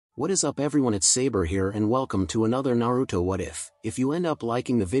What is up everyone, it's Saber here and welcome to another Naruto What If. If you end up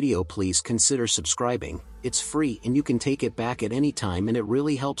liking the video, please consider subscribing. It's free and you can take it back at any time and it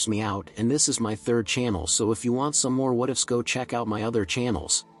really helps me out, and this is my third channel, so if you want some more what ifs, go check out my other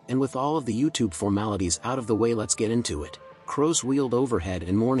channels. And with all of the YouTube formalities out of the way, let's get into it. Crows wheeled overhead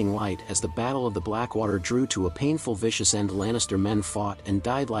in morning light as the Battle of the Blackwater drew to a painful vicious end. Lannister men fought and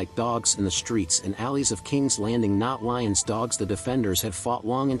died like dogs in the streets and alleys of King's Landing, not lions, dogs. The defenders had fought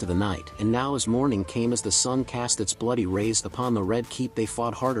long into the night, and now as morning came, as the sun cast its bloody rays upon the Red Keep, they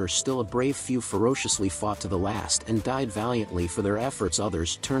fought harder still. A brave few ferociously fought to the last and died valiantly for their efforts.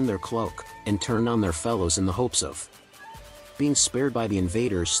 Others turned their cloak and turned on their fellows in the hopes of being spared by the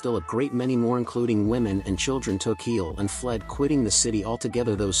invaders. Still a great many more, including women and children, took heel and fled, quitting the city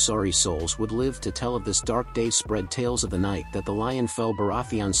altogether. Those sorry souls would live to tell of this dark day, spread tales of the night that the lion fell.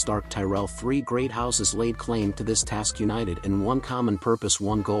 Baratheon, Stark, Tyrell, three great houses laid claim to this task, united in one common purpose,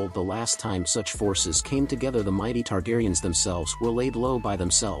 one goal. The last time such forces came together, the mighty Targaryens themselves were laid low by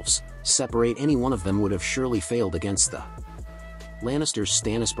themselves. Separate any one of them would have surely failed against the Lannisters.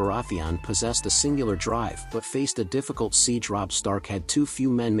 Stannis Baratheon possessed a singular drive but faced a difficult siege. Robb Stark had too few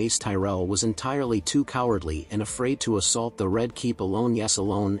men. Mace Tyrell was entirely too cowardly and afraid to assault the Red Keep alone. Yes,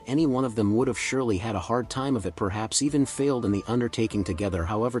 alone, any one of them would have surely had a hard time of it, perhaps even failed in the undertaking. Together,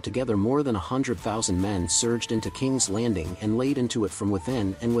 however, together more than 100,000 men surged into King's Landing and laid into it from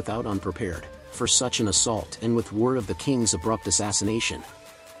within and without, unprepared for such an assault, and with word of the king's abrupt assassination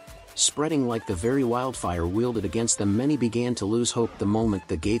spreading like the very wildfire wielded against them, many began to lose hope. The moment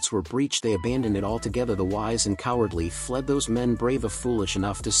the gates were breached, they abandoned it altogether. The wise and cowardly fled. Those men, brave or foolish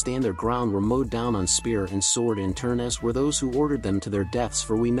enough to stand their ground, were mowed down on spear and sword in turn, as were those who ordered them to their deaths.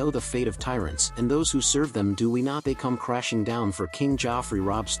 For we know the fate of tyrants, and those who serve them, do we not? They come crashing down for King Joffrey.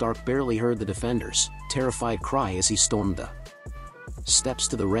 Robb Stark barely heard the defenders' terrified cry as he stormed the steps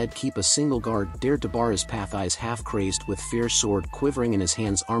to the Red Keep. A single guard dared to bar his path, eyes half crazed with fear, sword quivering in his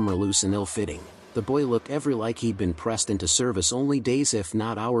hands, armor loose and ill-fitting. The boy looked every like he'd been pressed into service only days if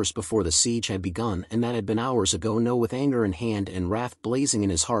not hours before the siege had begun, and that had been hours ago. No, with anger in hand and wrath blazing in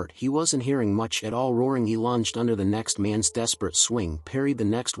his heart, he wasn't hearing much at all. Roaring, he lunged under the next man's desperate swing, parried the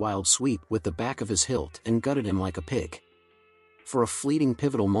next wild sweep with the back of his hilt, and gutted him like a pig. For a fleeting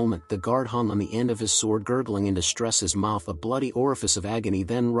pivotal moment the guard hung on the end of his sword, gurgling in distress, his mouth a bloody orifice of agony.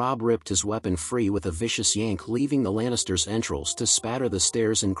 Then Robb ripped his weapon free with a vicious yank, leaving the Lannisters' entrails to spatter the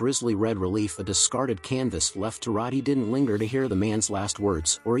stairs in grisly red relief, a discarded canvas left to rot. He didn't linger to hear the man's last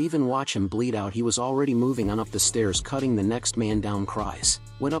words, or even watch him bleed out. He was already moving on up the stairs, cutting the next man down. Cries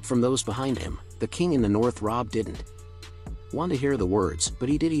went up from those behind him. The king in the north. Robb didn't want to hear the words, but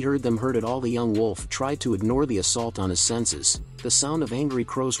he did. He heard them, heard it all. The young wolf tried to ignore the assault on his senses. The sound of angry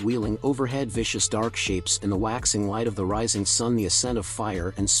crows wheeling overhead, vicious dark shapes in the waxing light of the rising sun, the ascent of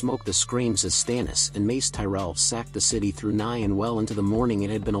fire and smoke, the screams as Stannis and Mace Tyrell sacked the city through nigh and well into the morning. It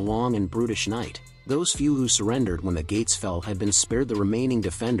had been a long and brutish night. Those few who surrendered when the gates fell had been spared. The remaining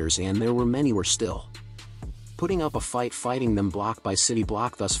defenders, and there were many, were still putting up a fight, fighting them block by city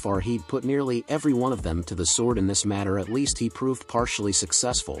block. Thus far he'd put nearly every one of them to the sword. In this matter at least he proved partially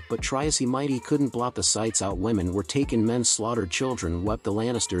successful, but try as he might he couldn't blot the sights out. Women were taken, men slaughtered, children wept. The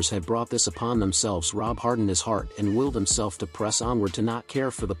Lannisters had brought this upon themselves. Robb hardened his heart and willed himself to press onward, to not care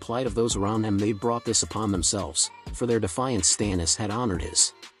for the plight of those around him. They'd brought this upon themselves. For their defiance Stannis had honored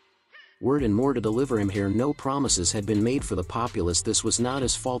his word and more to deliver him here. No promises had been made for the populace. This was not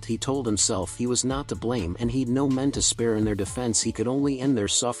his fault, he told himself. He was not to blame, and he'd no men to spare in their defense. He could only end their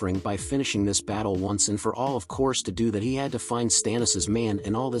suffering by finishing this battle once and for all. Of course, to do that he had to find Stannis's man.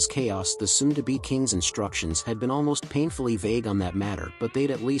 In all this chaos the soon-to-be king's instructions had been almost painfully vague on that matter, but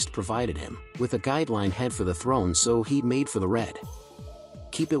they'd at least provided him with a guideline head for the throne, so he'd made for the Red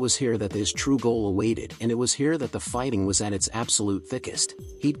Keep. It was here that his true goal awaited, and it was here that the fighting was at its absolute thickest.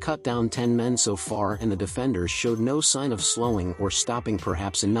 He'd cut down 10 men so far, and the defenders showed no sign of slowing or stopping.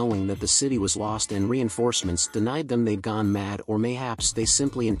 Perhaps in knowing that the city was lost and reinforcements denied them, they'd gone mad, or mayhaps they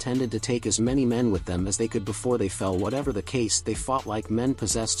simply intended to take as many men with them as they could before they fell. Whatever the case, they fought like men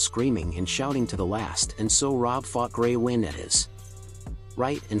possessed, screaming and shouting to the last, and so Robb fought. Grey Wind at his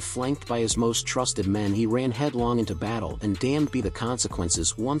right and flanked by his most trusted men, he ran headlong into battle, and damned be the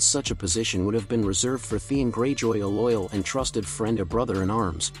consequences. Once such a position would have been reserved for Theon Greyjoy, a loyal and trusted friend, a brother in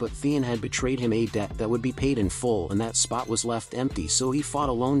arms, but Theon had betrayed him, a debt that would be paid in full, and that spot was left empty. So he fought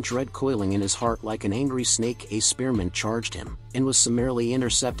alone, dread coiling in his heart like an angry snake. A spearman charged him, and was summarily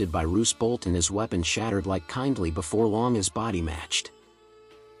intercepted by Roose Bolton, his weapon shattered like kindly. Before long his body matched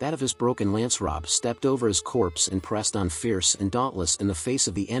that of his broken lance. Robb stepped over his corpse and pressed on, fierce and dauntless in the face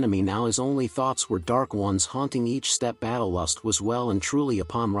of the enemy. Now his only thoughts were dark ones haunting each step. Battle lust was well and truly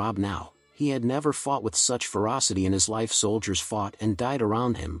upon Robb now. He had never fought with such ferocity in his life. Soldiers fought and died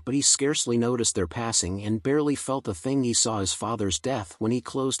around him, but he scarcely noticed their passing and barely felt a thing. He saw his father's death when he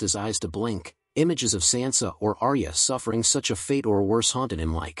closed his eyes to blink. Images of Sansa or Arya suffering such a fate or worse haunted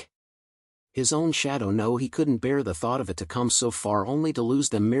him like his own shadow. No, he couldn't bear the thought of it, to come so far only to lose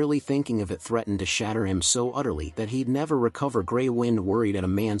them. Merely thinking of it threatened to shatter him so utterly that he'd never recover. Grey Wind worried at a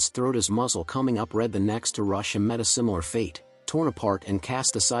man's throat, his muzzle coming up red. The next to rush him met a similar fate, torn apart and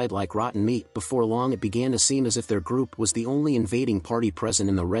cast aside like rotten meat. Before long it began to seem as if their group was the only invading party present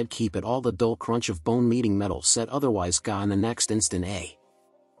in the Red Keep. At all the dull crunch of bone meeting metal set otherwise gone. The next instant a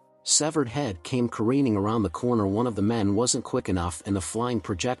severed head came careening around the corner. One of the men wasn't quick enough and the flying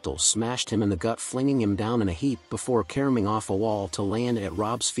projectile smashed him in the gut, flinging him down in a heap before caroming off a wall to land at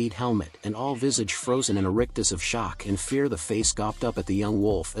Robb's feet, helmet and all, visage frozen in a rictus of shock and fear. The face gawped up at the young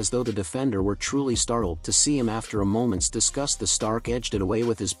wolf as though the defender were truly startled to see him. After a moment's disgust the Stark edged it away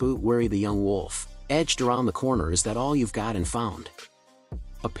with his boot. Wary the young wolf edged around the corner. Is that all you've got? And found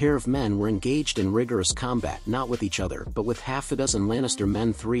a pair of men were engaged in rigorous combat, not with each other but with half a dozen Lannister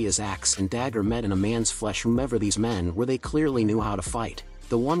men. 3 as axe and dagger met in a man's flesh. Whomever these men were, they clearly knew how to fight.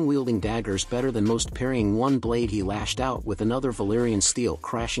 The one wielding daggers better than most, parrying one blade he lashed out with another, Valyrian steel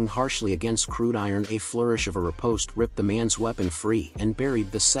crashing harshly against crude iron. A flourish of a riposte ripped the man's weapon free and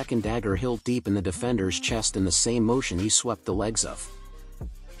buried the second dagger hilt deep in the defender's chest. In the same motion he swept the legs of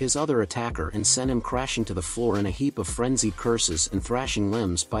his other attacker and sent him crashing to the floor in a heap of frenzied curses and thrashing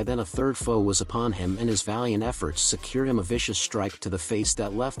limbs. By then a third foe was upon him and his valiant efforts secured him a vicious strike to the face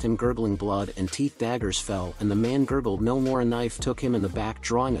that left him gurgling blood and teeth. Daggers fell and the man gurgled no more. A knife took him in the back,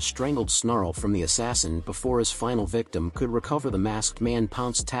 drawing a strangled snarl from the assassin. Before his final victim could recover the masked man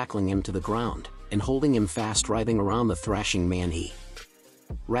pounced, tackling him to the ground and holding him fast. Writhing around the thrashing man, he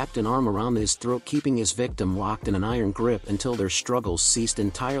wrapped an arm around his throat, keeping his victim locked in an iron grip until their struggles ceased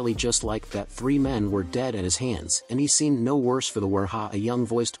entirely. Just like that 3 men were dead at his hands, and he seemed no worse for the wear. Ha! A young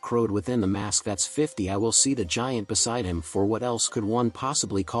voice crowed within the mask. That's 50. I will see the giant beside him, for what else could one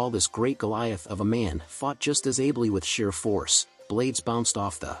possibly call this great Goliath of a man? Fought just as ably with sheer force. Blades bounced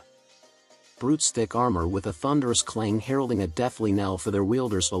off the brute's thick armor with a thunderous clang, heralding a deathly knell for their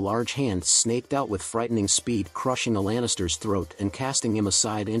wielders. A large hand snaked out with frightening speed, crushing a Lannister's throat and casting him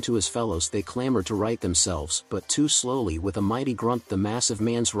aside into his fellows. They clamored to right themselves, but too slowly. With a mighty grunt the massive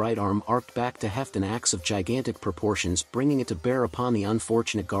man's right arm arced back to heft an axe of gigantic proportions, bringing it to bear upon the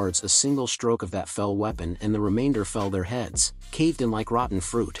unfortunate guards. A single stroke of that fell weapon and the remainder fell, their heads caved in like rotten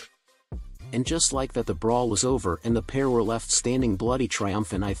fruit. And just like that the brawl was over and the pair were left standing bloody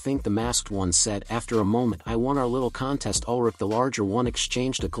triumphant. I think the masked one said after a moment, I won our little contest. Ulrich the larger one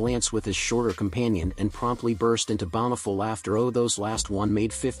exchanged a glance with his shorter companion and promptly burst into bountiful laughter. Oh, those last one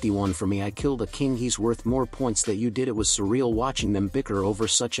made 51 for me. I killed a king, he's worth more points that you did. It was surreal watching them bicker over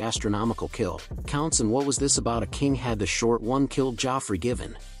such astronomical kill counts. And what was this about a king? Had the short one killed Joffrey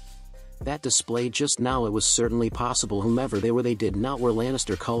given that display just now? It was certainly possible. Whomever they were, they did not wear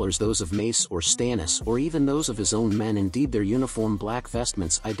Lannister colors, those of Mace or Stannis or even those of his own men. Indeed, their uniform black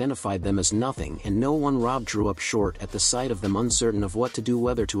vestments identified them as nothing and no one. Robb drew up short at the sight of them, uncertain of what to do,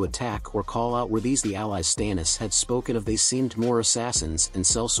 whether to attack or call out. Were these the allies Stannis had spoken of? They seemed more assassins and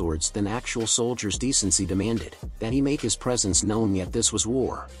sellswords than actual soldiers. Decency demanded that he make his presence known, yet this was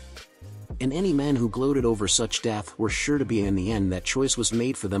war, and any men who gloated over such death were sure to be. In the end that choice was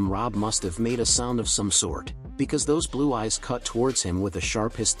made for them. Robb must have made a sound of some sort, because those blue eyes cut towards him with a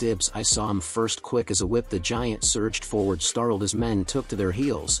sharp hiss. Dibs, I saw him first. Quick as a whip the giant surged forward. Startled, his men took to their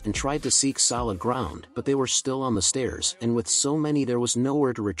heels and tried to seek solid ground, but they were still on the stairs, and with so many there was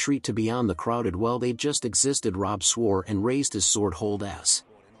nowhere to retreat to beyond the crowded well. They just existed. Robb swore and raised his sword hold as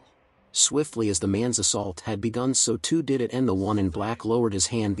swiftly as the man's assault had begun, so too did it end. The one in black lowered his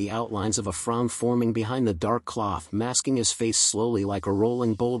hand, the outlines of a frown forming behind the dark cloth masking his face slowly like a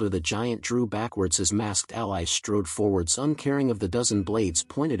rolling boulder. The giant drew backwards, his masked ally strode forwards, uncaring of the dozen blades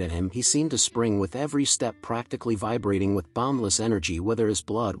pointed at him. He seemed to spring with every step, practically vibrating with boundless energy. Whether his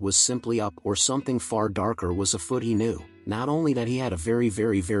blood was simply up or something far darker was afoot, he knew not only that, he had a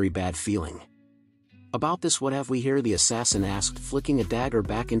very bad feeling about this. What have we here? The assassin asked, flicking a dagger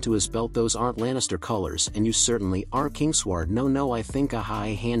back into his belt. Those aren't Lannister colors, and you certainly aren't Kingsward. No, I think. A high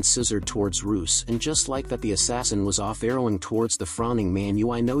hand scissored towards Roose, and just like that the assassin was off, arrowing towards the frowning man.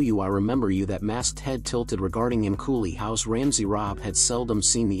 You, I know you, I remember you. That masked head tilted, regarding him coolly. How's Ramsay? Robb had seldom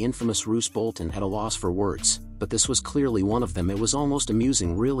seen the infamous Roose Bolton, at a loss for words, but this was clearly one of them. It was almost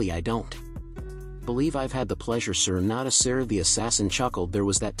amusing. Really, I don't Believe I've had the pleasure, sir. Not a sir. The assassin chuckled. There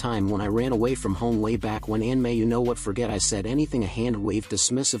was that time when I ran away from home way back when, and may you know what, forget I said anything. A hand waved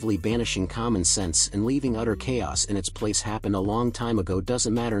dismissively, banishing common sense and leaving utter chaos in its place. Happened a long time ago,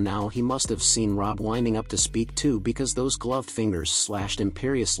 doesn't matter now. He must have seen Rob winding up to speak too, because those gloved fingers slashed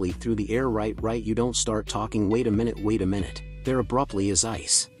imperiously through the air. Right, you don't start talking. Wait a minute. There abruptly as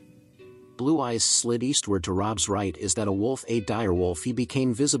ice. Blue eyes slid eastward to Rob's right. Is that a wolf? A dire wolf? He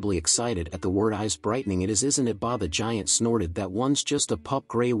became visibly excited at the word, eyes brightening. It is, isn't it? Bah, the giant snorted. That one's just a pup.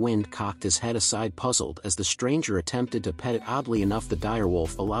 Grey Wind cocked his head aside, puzzled, as the stranger attempted to pet it. Oddly enough, the dire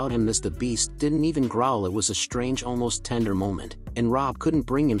wolf allowed him this. The beast didn't even growl. It was a strange, almost tender moment, and Rob couldn't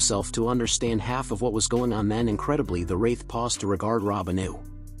bring himself to understand half of what was going on. Then, incredibly, the wraith paused to regard Rob anew.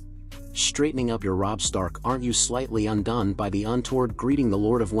 Straightening up, your Rob Stark, aren't you? Slightly undone by the untoward greeting, the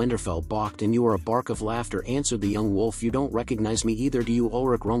Lord of Winterfell balked. And you are? A bark of laughter answered the young wolf. You don't recognize me either, do you?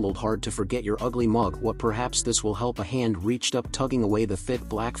 Ulrich rumbled. Hard to forget your ugly mug. What, perhaps this will help. A hand reached up, tugging away the thick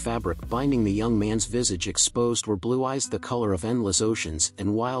black fabric binding the young man's visage. Exposed were blue eyes the color of endless oceans,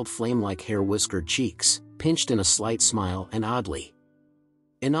 and wild flame-like hair, whiskered cheeks, pinched in a slight smile, and oddly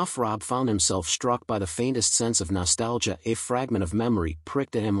enough, Rob found himself struck by the faintest sense of nostalgia. A fragment of memory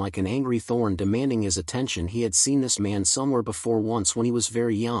pricked at him like an angry thorn, demanding his attention. He had seen this man somewhere before, once when he was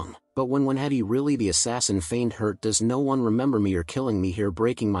very young. But when had he really? The assassin feigned hurt. Does no one remember me? You're killing me here,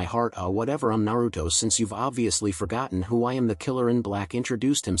 breaking my heart. Whatever, I'm Naruto, since you've obviously forgotten who I am. The killer in black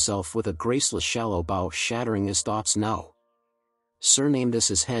introduced himself with a graceless shallow bow, shattering his thoughts. No, surname. This.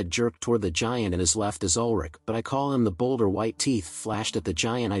 His head jerked toward the giant, and his left is Ulrich, but I call him the Boulder. White teeth flashed at the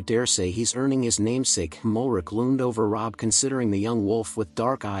giant. I dare say he's earning his namesake. Ulrich loomed over Rob, considering the young wolf with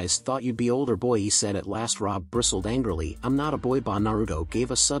dark eyes. Thought you'd be older, boy, he said at last. Rob bristled angrily. I'm not a boy. Bah. Naruto gave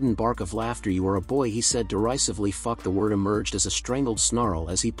a sudden bark of laughter. You are a boy, he said derisively. Fuck. The word emerged as a strangled snarl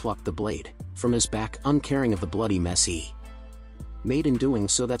as he plucked the blade from his back, uncaring of the bloody mess he made in doing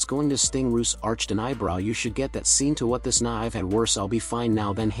so. That's going to sting. Roos arched an eyebrow. You should get that scene to what this. Nah, I've had worse. I'll be fine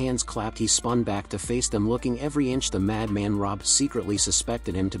now. Then hands clapped. He spun back to face them, looking every inch the madman Rob secretly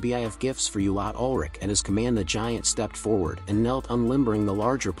suspected him to be. I have gifts for you lot. Ulrich at his command, the giant stepped forward and knelt, unlimbering the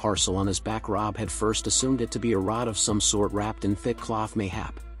larger parcel on his back. Rob had first assumed it to be a rod of some sort wrapped in thick cloth,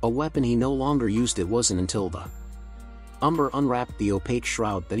 mayhap a weapon. He no longer used. It wasn't until the Umber unwrapped the opaque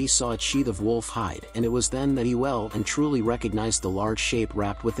shroud that he saw its sheath of wolf hide, and it was then that he well and truly recognized the large shape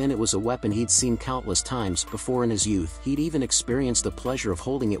wrapped within. It was a weapon he'd seen countless times before in his youth. He'd even experienced the pleasure of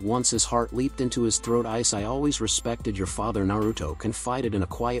holding it once. His heart leaped into his throat. I always respected your father, Naruto confided in a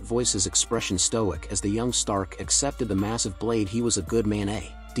quiet voice, his expression stoic as the young Stark accepted the massive blade. He was a good man, a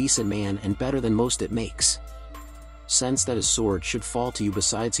decent man, and better than most. It makes sense that his sword should fall to you.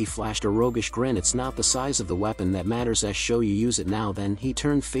 Besides, he flashed a roguish grin, it's not the size of the weapon that matters. Show you use it now. Then he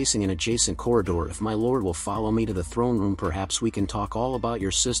turned, facing an adjacent corridor. If my lord will follow me to the throne room, perhaps we can talk all about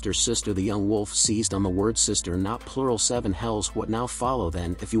your sister. Sister, the young wolf seized on the word sister, not plural. Seven hells, what now? Follow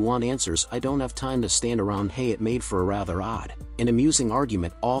then, if you want answers. I don't have time to stand around. Hey, it made for a rather odd and amusing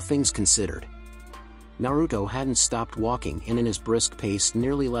argument, all things considered. Naruto hadn't stopped walking, and in his brisk pace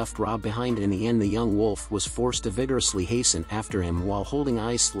nearly left Rob behind. In the end, the young wolf was forced to vigorously hasten after him while holding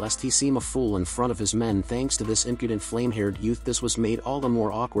ice, lest he seem a fool in front of his men. Thanks to this impudent flame-haired youth, this was made all the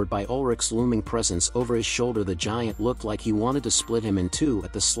more awkward by Ulrich's looming presence over his shoulder. The giant looked like he wanted to split him in two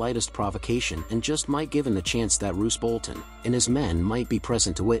at the slightest provocation, and just might, given the chance that Roose Bolton and his men might be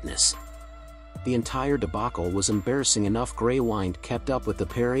present to witness. The entire debacle was embarrassing enough. Grey Wind kept up with the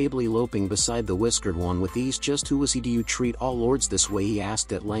pair, ably loping beside the whiskered one with ease. Just who was he? Do you treat all lords this way? He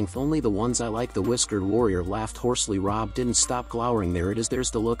asked at length. Only the ones I like. The whiskered warrior laughed hoarsely. Rob didn't stop glowering. There it is,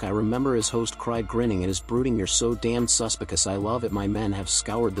 there's the look I remember, his host cried, grinning at his brooding. You're so damned suspicious. I love it. My men have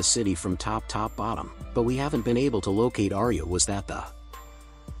scoured the city from top to bottom, but we haven't been able to locate Arya. Was that the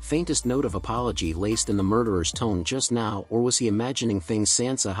faintest note of apology laced in the murderer's tone just now, or was he imagining things?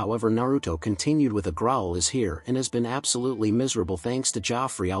 Sansa, however, Naruto continued with a growl, is here and has been absolutely miserable thanks to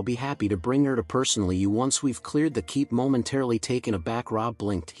Joffrey. I'll be happy to bring her to personally you once we've cleared the keep. Momentarily taken aback, Rob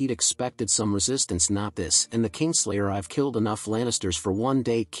blinked. He'd expected some resistance. Not this. And the Kingslayer, I've killed enough Lannisters for one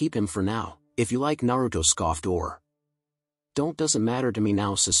day. Keep him for now, if you like. Naruto scoffed. Or don't. Doesn't matter to me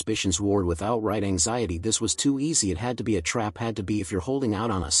now. Suspicions warred with outright anxiety. This was too easy. It had to be a trap. Had to be. If you're holding out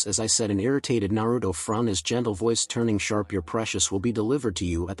on us, as I said. An irritated Naruto frowned, his gentle voice turning sharp. Your precious will be delivered to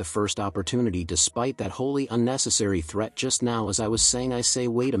you at the first opportunity. Despite that wholly unnecessary threat just now, as I was saying, I say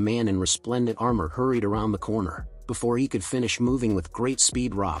wait. A man in resplendent armor hurried around the corner. Before he could finish moving with great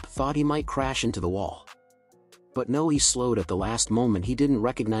speed, Rob thought he might crash into the wall. But no, he slowed at the last moment. He didn't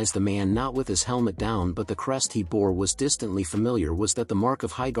recognize the man, not with his helmet down, but the crest he bore was distantly familiar. Was that the mark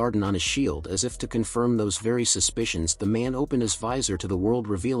of Highgarden on his shield? As if to confirm those very suspicions, the man opened his visor to the world,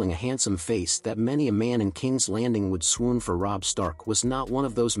 revealing a handsome face that many a man in King's Landing would swoon for. Robb Stark was not one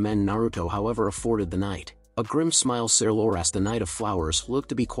of those men Naruto, however, afforded the knight a grim smile. Sir Loras, the Knight of Flowers, looked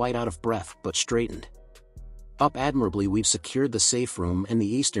to be quite out of breath, but straightened up admirably. We've secured the safe room and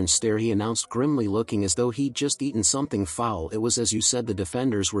the eastern stair, he announced grimly, looking as though he'd just eaten something foul. It was as you said, the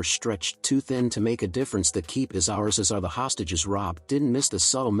defenders were stretched too thin to make a difference. The keep is ours, as are the hostages. Robb didn't miss the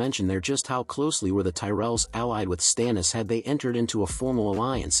subtle mention there. Just how closely were the Tyrells allied with Stannis? Had they entered into a formal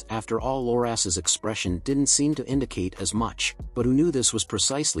alliance? After all, Loras's expression didn't seem to indicate as much, but who knew this was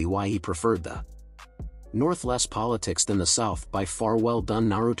precisely why he preferred the North less politics than the South by far. Well done,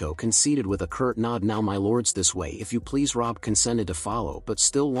 Naruto conceded with a curt nod. Now my lords, this way if you please. Robb consented to follow, but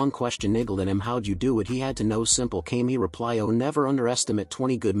still one question niggled at him. How'd you do it? He had to know. Simple, came he reply. Oh, never underestimate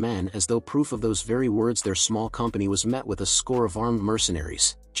 20 good men. As though proof of those very words, their small company was met with a score of armed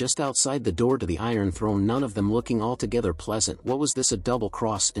mercenaries just outside the door to the Iron Throne, none of them looking altogether pleasant. What was this, a double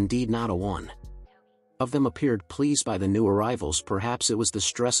cross? Indeed, not a one of them appeared pleased by the new arrivals. Perhaps it was the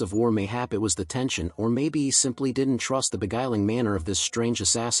stress of war, mayhap it was the tension, or maybe he simply didn't trust the beguiling manner of this strange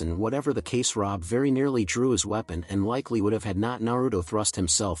assassin. Whatever the case, Robb very nearly drew his weapon, and likely would have had not Naruto thrust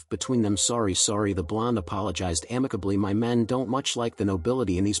himself between them. Sorry, the blonde apologized amicably. My men don't much like the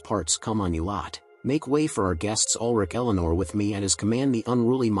nobility in these parts. Come on, you lot. Make way for our guests. Ulrich Eleanor with me. At his command the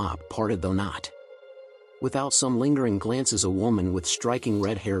unruly mob parted, though not without some lingering glances. A woman with striking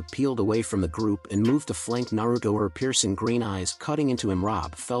red hair peeled away from the group and moved to flank Naruto, her piercing green eyes cutting into him.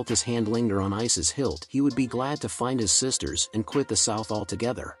 Robb felt his hand linger on Ice's hilt. He would be glad to find his sisters and quit the South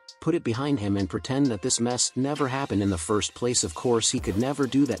altogether, put it behind him, and pretend that this mess never happened in the first place. Of course he could never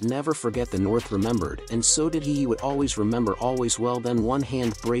do that. Never forget the North remembered, and so did he. He would always remember, always. Well then, one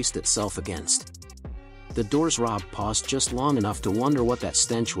hand braced itself against the doors. Robb paused just long enough to wonder what that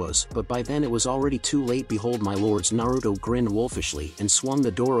stench was, but by then it was already too late. Behold, my lords. Naruto grinned wolfishly and swung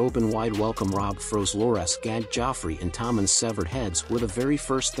the door open wide. Welcome. Robb froze. Loras, gagged Joffrey, and Tommen's severed heads were the very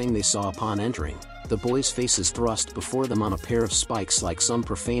first thing they saw upon entering. The boys' faces thrust before them on a pair of spikes like some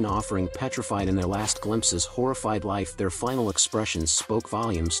profane offering, petrified in their last glimpses, horrified life. Their final expressions spoke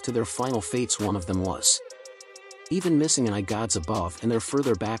volumes to their final fates. One of them was even missing an eye, gods above, and they're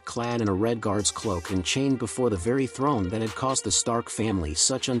further back, clad in a red guard's cloak and chained before the very throne that had caused the Stark family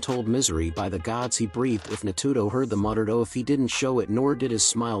such untold misery. By the gods, he breathed. If Naruto heard the muttered oath, he didn't show it, nor did his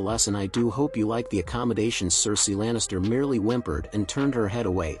smile lessen. I do hope you like the accommodations. Cersei Lannister merely whimpered and turned her head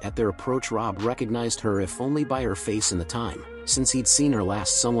away. At their approach, Robb recognized her, if only by her face. In the time since he'd seen her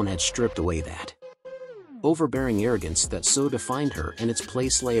last, someone had stripped away that overbearing arrogance that so defined her. In its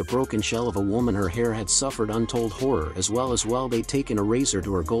place lay a broken shell of a woman. Her hair had suffered untold horror as well. They'd taken a razor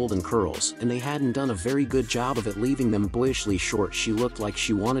to her golden curls, and they hadn't done a very good job of it, leaving them boyishly short. She looked like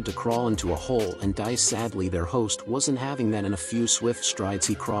she wanted to crawl into a hole and die. Sadly, their host wasn't having that. In a few swift strides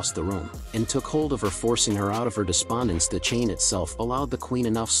he crossed the room and took hold of her, forcing her out of her despondence. The chain itself allowed the queen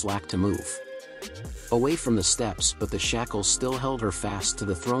enough slack to move away from the steps, but the shackles still held her fast to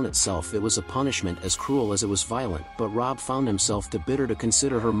the throne itself. It was a punishment as cruel as it was violent, but Robb found himself too bitter to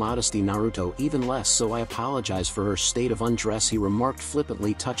consider her modesty. Naruto even less so. I apologize for her state of undress, he remarked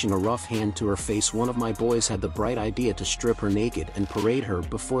flippantly, touching a rough hand to her face. One of my boys had the bright idea to strip her naked and parade her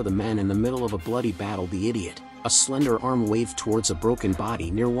before the men in the middle of a bloody battle. The idiot. A slender arm waved towards a broken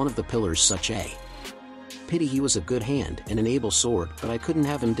body near one of the pillars. Such a pity. He was a good hand and an able sword, but I couldn't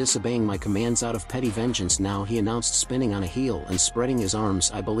have him disobeying my commands out of petty vengeance. Now, he announced, spinning on a heel and spreading his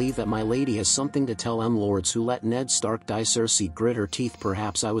arms, I believe that my lady has something to tell lords who let Ned Stark die. Cersei grit her teeth.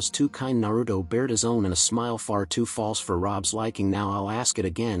 Perhaps I was too kind. Naruto bared his own in a smile far too false for Robb's liking. Now I'll ask it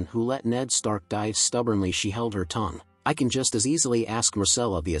again. Who let Ned Stark die? Stubbornly she held her tongue. I can just as easily ask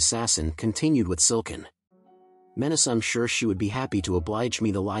Myrcella. The assassin continued with silken menace. I'm sure she would be happy to oblige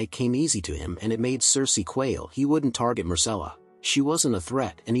me. The lie came easy to him, and it made Cersei quail. He wouldn't target Myrcella. She wasn't a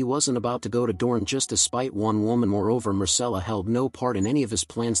threat, and he wasn't about to go to Dorne just to spite one woman. Moreover, Myrcella held no part in any of his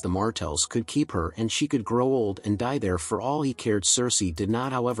plans. The Martells could keep her, and she could grow old and die there for all he cared. Cersei did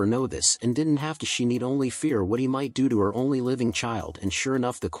not, however, know this, and didn't have to. She need only fear what he might do to her only living child. And sure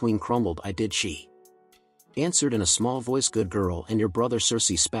enough, the queen crumbled. I did, she answered in a small voice. Good girl. And your brother?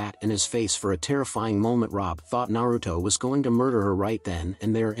 Cersei spat in his face for a terrifying moment. Robb thought Naruto was going to murder her right then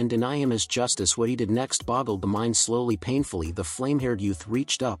and there and deny him his justice. What he did next boggled the mind. Slowly, painfully, the flame-haired youth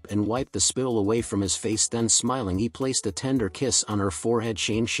reached up and wiped the spittle away from his face. Then, smiling, he placed a tender kiss on her forehead.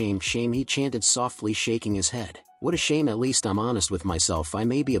 Shame, shame, shame, he chanted softly, shaking his head. What a shame. At least I'm honest with myself. I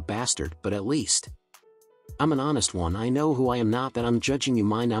may be a bastard, but at least I'm an honest one, I know who I am, not that I'm judging you,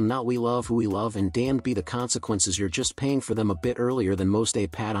 mind I'm not, we love who we love and damned be the consequences, you're just paying for them. A bit earlier than most, a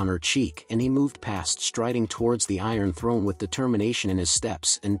pat on her cheek, and he moved past, striding towards the Iron Throne with determination in his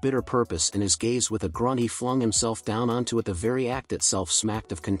steps and bitter purpose in his gaze. With a grunt he flung himself down onto it, the very act itself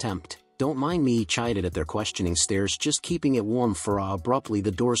smacked of contempt. Don't mind me, he chided at their questioning stares, just keeping it warm for abruptly the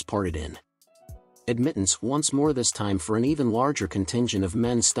doors parted in. Admittance once more, this time for an even larger contingent of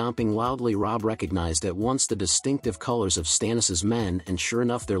men stomping loudly. Robb recognized at once the distinctive colors of Stannis's men, and sure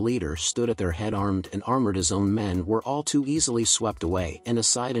enough their leader stood at their head, armed and armored. His own men were all too easily swept away and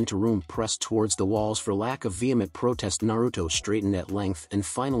aside into room pressed towards the walls for lack of vehement protest. Naruto straightened at length and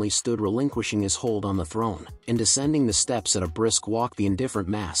finally stood, relinquishing his hold on the throne, and descending the steps at a brisk walk. The indifferent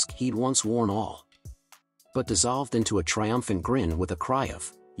mask he'd once worn all but dissolved into a triumphant grin with a cry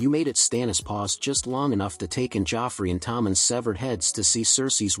of, "You made it!" Stannis paused just long enough to take in Joffrey and Tommen's severed heads, to see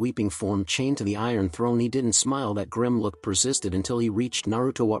Cersei's weeping form chained to the Iron Throne. He didn't smile. That grim look persisted until he reached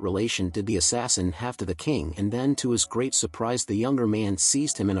Naruto. What relation did the assassin have to the king? And then, to his great surprise, the younger man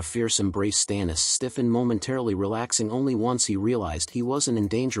seized him in a fierce embrace. Stannis stiffened momentarily, relaxing only once he realized he wasn't in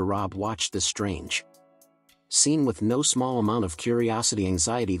danger. Robb watched this strange scene with no small amount of curiosity,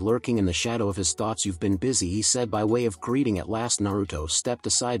 anxiety lurking in the shadow of his thoughts. "You've been busy," he said by way of greeting at last. Naruto stepped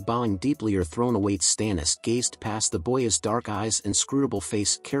aside, bowing deeply. "Your throne awaits." Stannis gazed past the boy, his dark eyes, inscrutable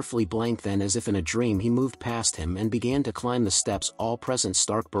face carefully blank. Then, as if in a dream, he moved past him and began to climb the steps. All present,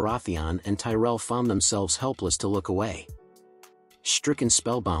 Stark, Baratheon and Tyrell, found themselves helpless to look away. Stricken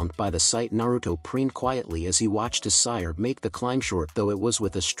spellbound by the sight, Naruto preened quietly as he watched his sire make the climb. Short though it was,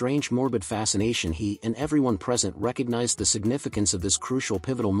 with a strange morbid fascination, he and everyone present recognized the significance of this crucial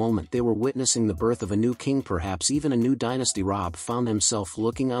pivotal moment. They were witnessing the birth of a new king, perhaps even a new dynasty. Robb found himself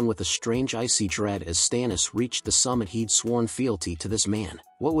looking on with a strange icy dread as Stannis reached the summit. He'd sworn fealty to this man.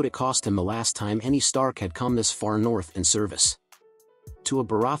 What would it cost him the last time any Stark had come this far north in service to a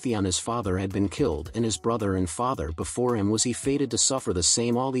Baratheon? His father had been killed, and his brother and father before him. Was he fated to suffer the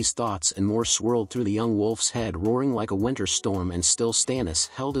same? All these thoughts and more swirled through the young wolf's head, roaring like a winter storm, and still Stannis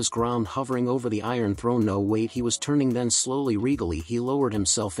held his ground, hovering over the Iron Throne. No, wait, he was turning. Then slowly, regally, he lowered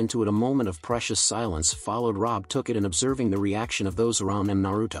himself into it. A moment of precious silence followed. Robb took it in, observing the reaction of those around him.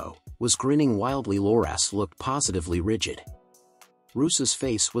 Naruto was grinning wildly. Loras looked positively rigid. Roose's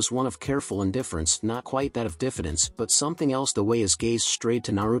face was one of careful indifference, not quite that of diffidence, but something else. The way his gaze strayed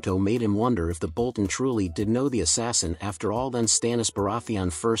to Naruto made him wonder if the Bolton truly did know the assassin after all. Then Stannis Baratheon,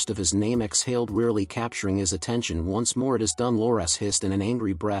 first of his name, exhaled wearily, capturing his attention once more. "It is done," Loras hissed in an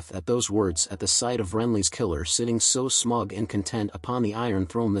angry breath at those words, at the sight of Renly's killer sitting so smug and content upon the Iron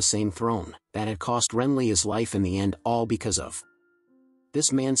Throne, the same throne that had cost Renly his life in the end, all because of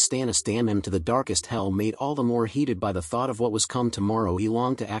this man. Stannis, damn him to the darkest hell, made all the more heated by the thought of what was come tomorrow. He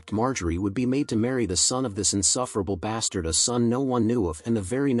longed to act. Marjorie would be made to marry the son of this insufferable bastard, a son no one knew of, and the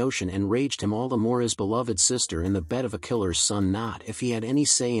very notion enraged him all the more. His beloved sister in the bed of a killer's son. Not if he had any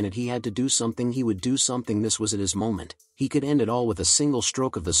say in it. He had to do something. He would do something. This was it, his moment. He could end it all with a single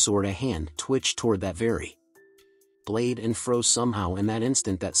stroke of the sword. A hand twitched toward that very blade and froze somehow in that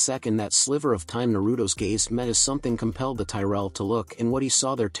instant, that second, that sliver of time. Naruto's gaze met as something compelled the Tyrell to look, and what he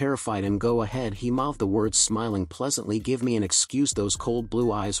saw there terrified him. "Go ahead," he mouthed the words, smiling pleasantly. "Give me an excuse." Those cold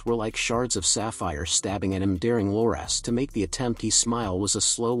blue eyes were like shards of sapphire stabbing at him, daring Loras to make the attempt. His smile was a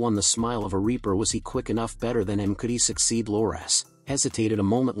slow one, the smile of a reaper. Was he quick enough? Better than him? Could he succeed? Loras hesitated a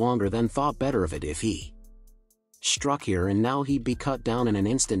moment longer, then thought better of it. If he struck here and now, he'd be cut down in an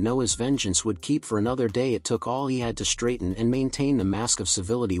instant. No, his vengeance would keep for another day. It took all he had to straighten and maintain the mask of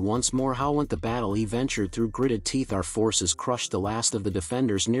civility once more. "How went the battle?" he ventured through gritted teeth. "Our forces crushed the last of the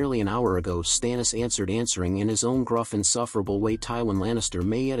defenders nearly an hour ago," Stannis answered, answering in his own gruff, insufferable way. "Tywin Lannister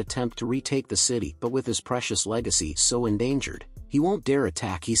may yet attempt to retake the city, but with his precious legacy so endangered, he won't dare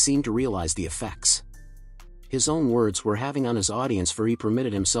attack." He seemed to realize the effects his own words were having on his audience, for he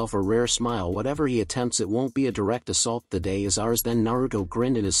permitted himself a rare smile. "Whatever he attempts, it won't be a direct assault. The day is ours." Then Naruto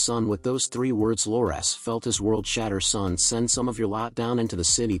grinned at his son. With those three words, Loras felt his world shatter. "Son, send some of your lot down into the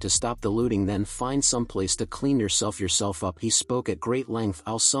city to stop the looting, then find some place to clean yourself up." He spoke at great length.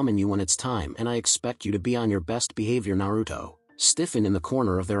 "I'll summon you when it's time, and I expect you to be on your best behavior." Naruto stiffened in the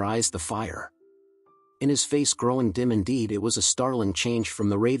corner of their eyes, the fire in his face growing dim. Indeed, it was a startling change from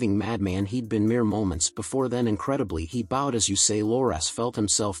the raving madman he'd been mere moments before. Then incredibly he bowed. "As you say." Loras felt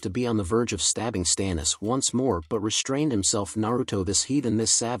himself to be on the verge of stabbing Stannis once more, but restrained himself. Naruto, this heathen, this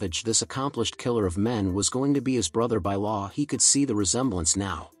savage, this accomplished killer of men, was going to be his brother by law. He could see the resemblance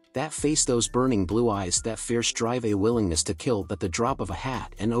now. That face, those burning blue eyes, that fierce drive, a willingness to kill at the drop of a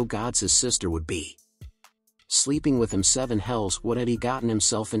hat, and oh gods, his sister would be Sleeping with him 7 hells, what had he gotten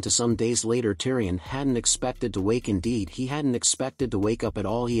himself into? Some days later Tyrion hadn't expected to wake. Indeed, he hadn't expected to wake up at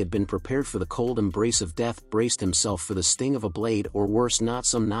all. He had been prepared for the cold embrace of death, braced himself for the sting of a blade, or worse, not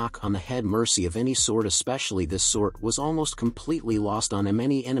some knock on the head. Mercy of any sort, especially this sort, was almost completely lost on him.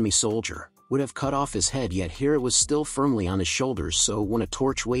 Any enemy soldier would have cut off his head, yet here it was still firmly on his shoulders, so when a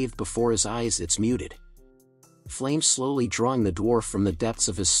torch waved before his eyes, its muted flame slowly drawing the dwarf from the depths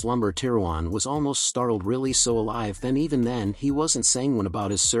of his slumber. Tyrion was almost startled. Really so alive then? Even then he wasn't sanguine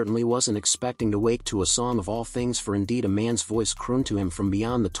about his certainly wasn't expecting to wake to a song of all things, for indeed a man's voice crooned to him from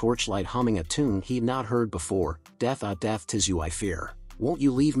beyond the torchlight, humming a tune he'd not heard before. Death, ah death, 'tis you I fear. Won't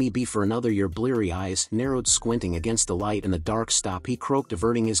you leave me be for another year? Bleary eyes narrowed, squinting against the light in the dark. Stop, he croaked,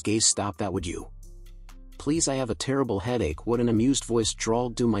 averting his gaze. Stop that, would you? Please, I have a terrible headache. What an amused voice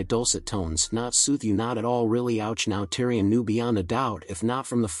drawled. Do my dulcet tones not soothe you? Not at all, really. Ouch. Now Tyrion knew beyond a doubt, if not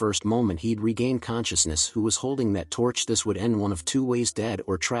from the first moment he'd regained consciousness, who was holding that torch. This would end one of 2 ways: dead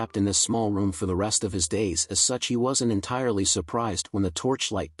or trapped in this small room for the rest of his days. As such, he wasn't entirely surprised when the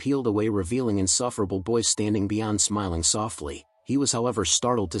torchlight peeled away, revealing insufferable boy standing beyond, smiling softly. He was however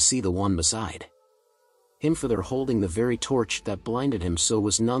startled to see the one beside him, for they're holding the very torch that blinded him. So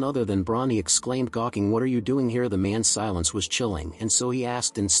was none other than Bronn. He exclaimed, gawking, "What are you doing here?" The man's silence was chilling, and so he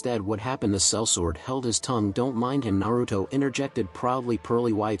asked instead, "What happened?" The sellsword held his tongue. "Don't mind him," Naruto interjected proudly,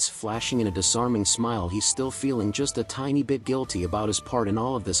 pearly whites flashing in a disarming smile. "He's still feeling just a tiny bit guilty about his part in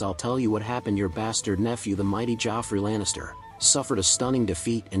all of this. I'll tell you what happened. Your bastard nephew, the mighty Joffrey Lannister, suffered a stunning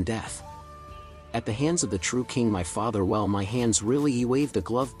defeat and death at the hands of the true king, my father. Well, my hands really." He waved a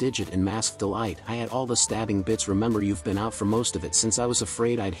gloved digit in masked delight. "I had all the stabbing bits. Remember, you've been out for most of it since I was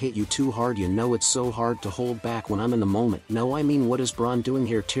afraid I'd hit you too hard. You know it's so hard to hold back when I'm in the moment." "No, I mean, what is Bronn doing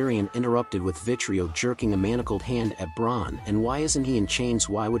here?" Tyrion interrupted with vitriol, jerking a manacled hand at Bronn. "And why isn't he in chains?"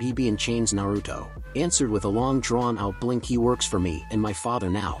 "Why would he be in chains?" Naruto answered with a long drawn-out blink. "He works for me and my father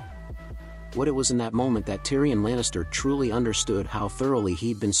now." What it was in that moment that Tyrion Lannister truly understood how thoroughly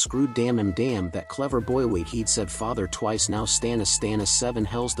he'd been screwed. Damn him, damn that clever boy. Wait, he'd said father twice now. Stannis 7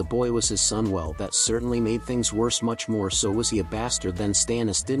 hells, the boy was his son. Well, that certainly made things worse, much more so. Was he a bastard then?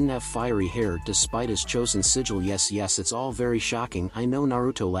 Stannis didn't have fiery hair despite his chosen sigil. Yes, it's all very shocking, I know.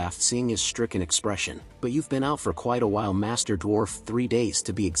 Naruto laughed, seeing his stricken expression. "But you've been out for quite a while, Master Dwarf, 3 days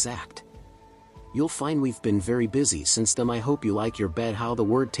to be exact. You'll find we've been very busy since then. I hope you like your bed." How the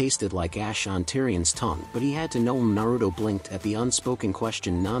word tasted like ash on Tyrion's tongue, but he had to know him. Naruto blinked at the unspoken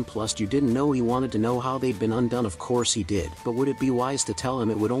question, nonplussed. "You didn't know?" He wanted to know how they'd been undone. Of course he did, but would it be wise to tell him?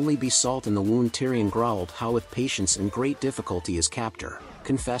 It would only be salt in the wound. Tyrion growled, how with patience and great difficulty his captor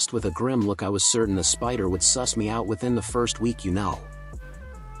confessed with a grim look, "I was certain the spider would suss me out within the first week, you know.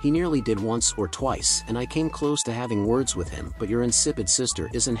 He nearly did once or twice, and I came close to having words with him, but your insipid sister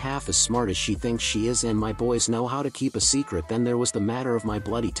isn't half as smart as she thinks she is, and my boys know how to keep a secret. Then there was the matter of my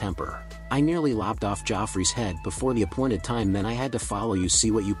bloody temper. I nearly lopped off Joffrey's head before the appointed time. Then I had to follow you.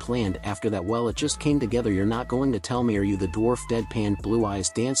 See what you planned after that? Well, it just came together." "You're not going to tell me, are you?" The dwarf deadpanned, blue eyes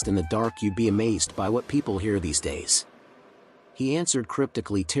danced in the dark. "You'd be amazed by what people hear these days," he answered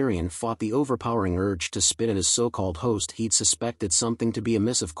cryptically. Tyrion fought the overpowering urge to spit at his so-called host. He'd suspected something to be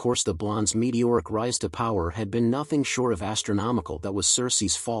amiss. Of course the blonde's meteoric rise to power had been nothing short of astronomical. That was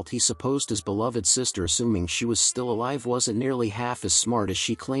Cersei's fault. He supposed his beloved sister, assuming she was still alive, wasn't nearly half as smart as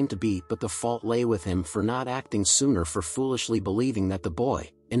she claimed to be, but the fault lay with him for not acting sooner, for foolishly believing that the boy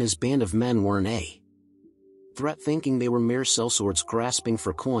and his band of men were an threat, thinking they were mere sellswords grasping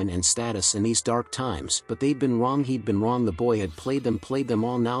for coin and status in these dark times. But they'd been wrong. He'd been wrong. The boy had played them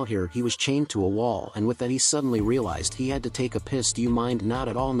all. Now here he was chained to a wall, and with that he suddenly realized he had to take a piss. "Do you mind?" "Not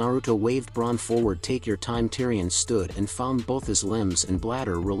at all." Naruto waved Bronn forward. "Take your time." Tyrion stood and found both his limbs and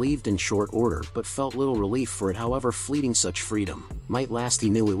bladder relieved in short order, but felt little relief for it. However fleeting such freedom might last, he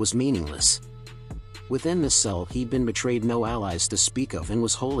knew it was meaningless. Within this cell he'd been betrayed, no allies to speak of, and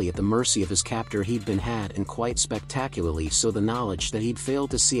was wholly at the mercy of his captor. He'd been had, and quite spectacularly so. The knowledge that he'd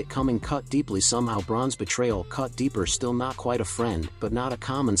failed to see it coming cut deeply. Somehow Bronn's betrayal cut deeper still. Not quite a friend, but not a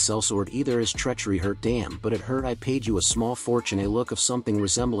common sellsword either. His treachery hurt. "Damn, but it hurt. I paid you a small fortune." A look of something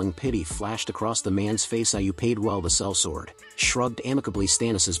resembling pity flashed across the man's face. "You paid well." The sellsword shrugged amicably.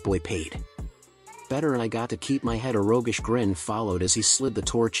 "Stannis's boy paid better, and I got to keep my head." A roguish grin followed as he slid the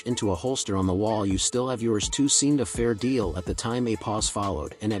torch into a holster on the wall. "You still have yours too." "Seemed a fair deal at the time." A pause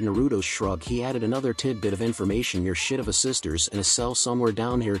followed, and at Naruto's shrug he added another tidbit of information. "Your shit of a sister's in a cell somewhere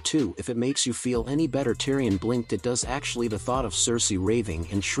down here too, if it makes you feel any better." Tyrion blinked. "It does actually." The thought of Cersei raving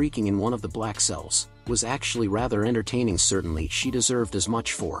and shrieking in one of the black cells was actually rather entertaining. Certainly she deserved as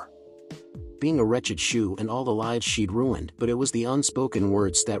much for being a wretched shoe and all the lives she'd ruined, but it was the unspoken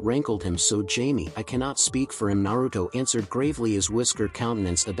words that rankled him. So Jaime, I cannot speak for him, Naruto answered gravely, his whiskered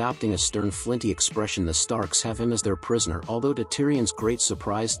countenance adopting a stern flinty expression. The Starks have him as their prisoner, although to Tyrion's great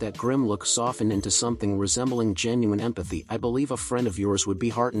surprise that grim look softened into something resembling genuine empathy. I believe a friend of yours would be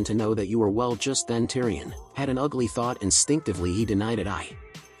heartened to know that you are well. Just then Tyrion had an ugly thought. Instinctively he denied it. I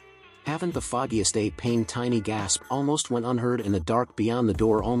haven't the foggiest. A pained tiny gasp almost went unheard in the dark beyond the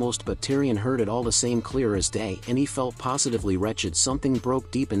door, almost, but Tyrion heard it all the same, clear as day, and he felt positively wretched. Something broke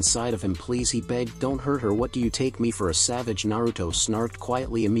deep inside of him. Please, he begged, don't hurt her. What do you take me for, a savage? Naruto snarked,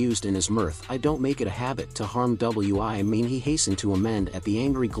 quietly amused in his mirth. I don't make it a habit to harm. I mean, he hastened to amend at the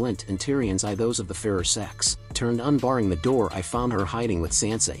angry glint in Tyrion's eye. Those of the fairer sex turned, unbarring the door. I found her hiding with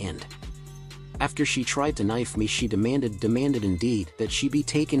Sansa, and after she tried to knife me, she demanded indeed, that she be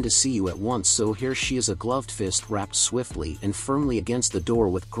taken to see you at once. So here she is. A gloved fist rapped swiftly and firmly against the door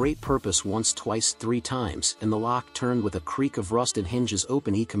with great purpose, once, twice, 3 times, and the lock turned with a creak of rusted hinges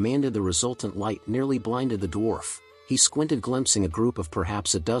open. He commanded. The resultant light nearly blinded the dwarf. He squinted, glimpsing a group of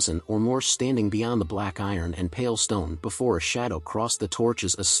perhaps a dozen or more standing beyond the black iron and pale stone. Before a shadow crossed the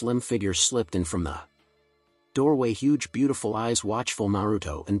torches, a slim figure slipped in from the doorway, huge beautiful eyes watchful.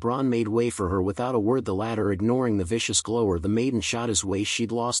 Naruto and Bronn made way for her without a word, the latter ignoring the vicious glower. The maiden shot his way.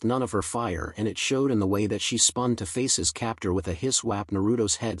 She'd lost none of her fire, and it showed in the way that she spun to face his captor with a hiss. Whap!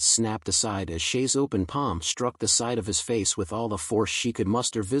 Naruto's head snapped aside as Shay's open palm struck the side of his face with all the force she could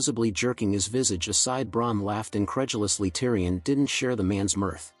muster, visibly jerking his visage aside. Bronn laughed incredulously. Tyrion didn't share the man's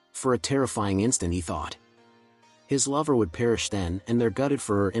mirth. For a terrifying instant he thought his lover would perish then and there, gutted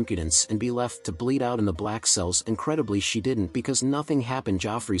for her impudence, and be left to bleed out in the black cells. Incredibly she didn't, because nothing happened.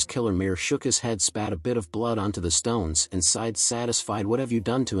 Joffrey's killer Mir shook his head, spat a bit of blood onto the stones, and sighed satisfied. What have you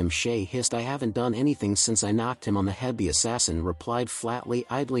done to him? Shay hissed. I haven't done anything since I knocked him on the head, the assassin replied flatly,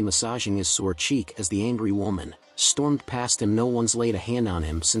 idly massaging his sore cheek as the angry woman stormed past him. No one's laid a hand on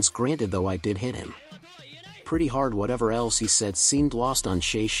him since, granted, though I did hit him pretty hard. Whatever else he said seemed lost on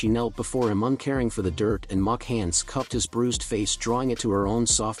Shay. She knelt before him, uncaring for the dirt and muck. Hands cupped his bruised face, drawing it to her own.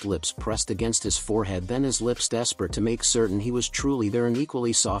 Soft lips pressed against his forehead, then his lips, desperate to make certain he was truly there. An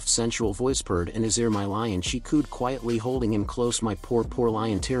equally soft sensual voice purred in his ear. My lion, she cooed quietly, holding him close. My poor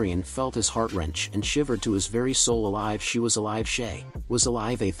lion. Tyrion felt his heart wrench and shivered to his very soul. Alive, she was alive. Shay was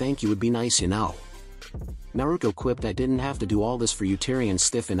alive. A thank you would be nice, you know, Naruto quipped. I didn't have to do all this for you. Tyrion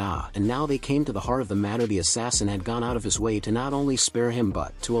stiffened. And now they came to the heart of the matter. The assassin had gone out of his way to not only spare him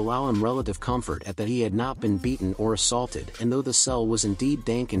but to allow him relative comfort at that he had not been beaten or assaulted, and though the cell was indeed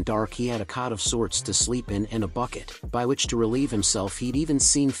dank and dark, he had a cot of sorts to sleep in and a bucket by which to relieve himself. He'd even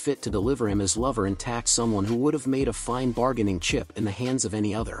seen fit to deliver him his lover intact, someone who would have made a fine bargaining chip in the hands of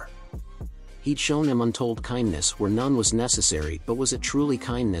any other. He'd shown him untold kindness where none was necessary, but was it truly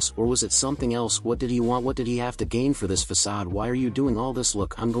kindness, or was it something else? What did he want? What did he have to gain for this facade? Why are you doing all this?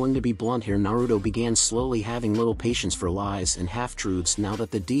 Look, I'm going to be blunt here, Naruto began slowly, having little patience for lies and half-truths. Now that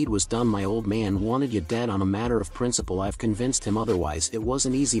the deed was done, my old man wanted you dead on a matter of principle. I've convinced him otherwise. It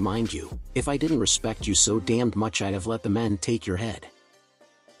wasn't easy, mind you. If I didn't respect you so damned much, I'd have let the men take your head.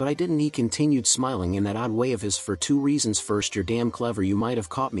 But I didn't. He continued, smiling in that odd way of his, for 2 reasons. First, you're damn clever. You might have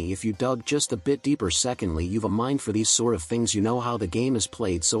caught me if you dug just a bit deeper. Secondly, you've a mind for these sort of things. You know how the game is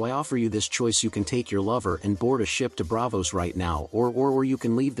played. So I offer you this choice. You can take your lover and board a ship to Bravos right now, or you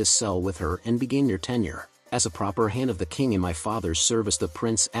can leave this cell with her and begin your tenure as a proper hand of the king in my father's service, the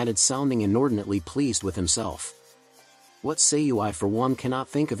prince added, sounding inordinately pleased with himself. What say you? I for one cannot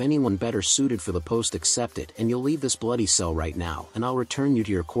think of anyone better suited for the post. Accept it, and you'll leave this bloody cell right now, and I'll return you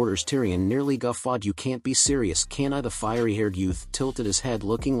to your quarters. Tyrion nearly guffawed. You can't be serious, can I? The fiery-haired youth tilted his head,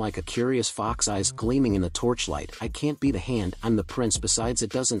 looking like a curious fox, eyes gleaming in the torchlight. I can't be the hand, I'm the prince. Besides, it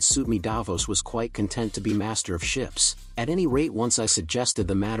doesn't suit me. Davos was quite content to be master of ships. At any rate, once I suggested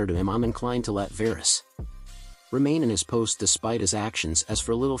the matter to him, I'm inclined to let Varys remain in his post despite his actions. As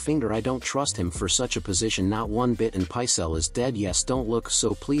for Littlefinger, I don't trust him for such a position, not one bit, and Pycelle is dead. Yes, don't look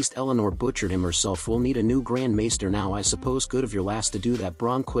so pleased. Eleanor butchered him herself. We'll need a new Grand Maester now, I suppose. Good of your lass to do that,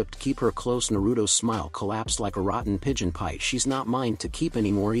 Bronn quipped. Keep her close. Naruto's smile collapsed like a rotten pigeon pie. She's not mine to keep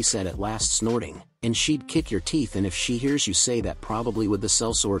anymore, he said at last, snorting. And she'd kick your teeth, and if she hears you say that, probably with the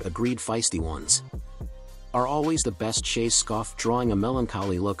sellsword, agreed. Feisty ones are always the best, Shay scoffed, drawing a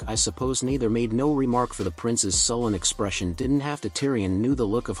melancholy look. I suppose neither made no remark, for the prince's sullen expression didn't have to. Tyrion knew the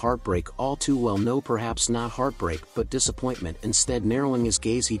look of heartbreak all too well. No, perhaps not heartbreak, but disappointment. Instead, narrowing his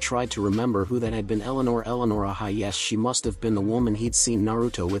gaze, he tried to remember who that had been. Eleanor, aha, yes, she must have been the woman he'd seen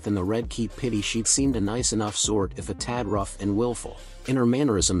Naruto with in the Red Keep. Pity, she'd seemed a nice enough sort, if a tad rough and willful. In her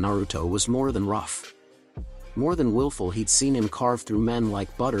mannerism, Naruto was more than rough. More than willful, he'd seen him carve through men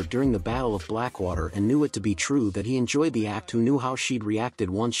like butter during the Battle of Blackwater and knew it to be true that he enjoyed the act. Who knew how she'd reacted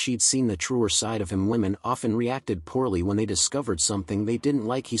once she'd seen the truer side of him? Women often reacted poorly when they discovered something they didn't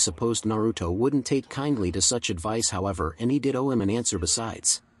like. He supposed Naruto wouldn't take kindly to such advice, however, and he did owe him an answer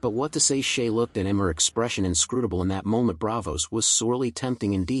besides. But what to say? Shay looked at him, her expression inscrutable in that moment. Bravos was sorely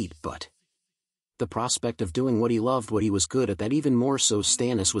tempting indeed, but the prospect of doing what he loved, what he was good at, that even more so.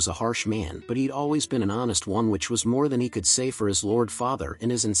 Stannis was a harsh man, but he'd always been an honest one, which was more than he could say for his lord father.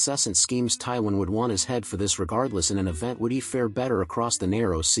 In his incessant schemes, Tywin would want his head for this regardless. In an event, would he fare better across the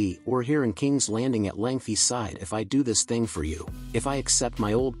narrow sea, or here in King's Landing? At length he sighed. If I do this thing for you, if I accept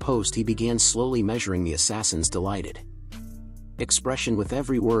my old post, he began slowly measuring the assassin's delighted expression with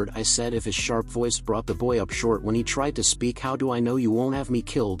every word I said. If his sharp voice brought the boy up short when he tried to speak. How do I know you won't have me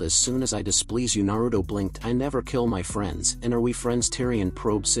killed as soon as I displease you? Naruto blinked. I never kill my friends. And are we friends? Tyrion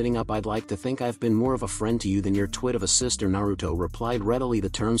probed, sitting up. I'd like to think I've been more of a friend to you than your twit of a sister, Naruto replied readily. The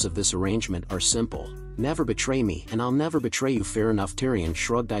terms of this arrangement are simple. Never betray me, and I'll never betray you. Fair enough. Tyrion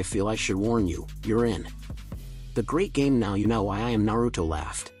shrugged. I feel I should warn you, you're in the great game now. You know why I am. Naruto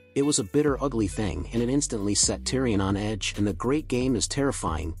laughed. It was a bitter, ugly thing, and it instantly set Tyrion on edge. And the great game is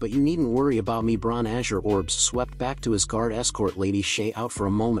terrifying, but you needn't worry about me. Bronze azure orbs swept back to his guard. Escort Lady Shay out for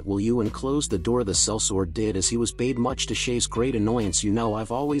a moment, will you, and close the door. The sellsword did as he was bade, much to Shay's great annoyance. You know,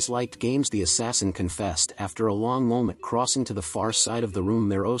 I've always liked games, the assassin confessed after a long moment, crossing to the far side of the room.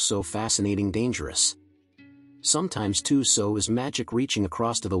 They're oh so fascinating, dangerous. Sometimes too. So is magic. Reaching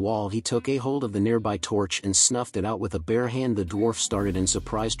across to the wall, he took a hold of the nearby torch and snuffed it out with a bare hand. The dwarf started in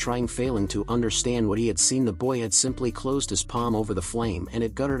surprise, failing to understand what he had seen. The boy had simply closed his palm over the flame, and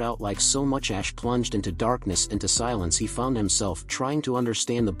it guttered out like so much ash. Plunged into darkness, into silence, he found himself trying to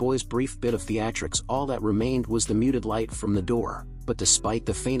understand the boy's brief bit of theatrics. All that remained was the muted light from the door, but despite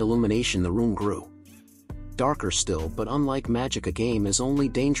the faint illumination, the room grew darker still. But unlike magic, a game is only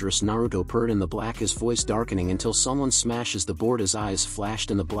dangerous. Naruto purred in the black, his voice darkening until someone smashes the board. His eyes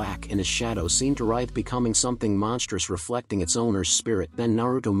flashed in the black, and his shadow seemed to writhe, becoming something monstrous, reflecting its owner's spirit. Then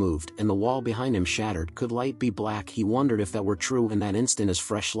Naruto moved, and the wall behind him shattered. Could light be black? He wondered if that were true. In that instant, as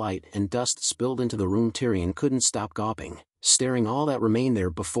fresh light and dust spilled into the room, Tyrion couldn't stop gawping, staring. All that remained there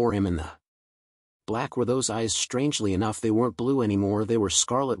before him in the black were those eyes. Strangely enough, they weren't blue anymore, they were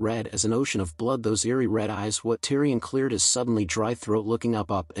scarlet red as an ocean of blood. Those eerie red eyes. What? Tyrion cleared his suddenly dry throat, looking up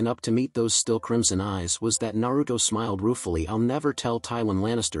and up to meet those still crimson eyes. Was that? Naruto smiled ruefully. I'll never tell. Tywin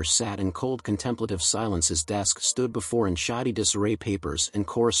Lannister sat in cold contemplative silence. His desk stood before in shoddy disarray, papers and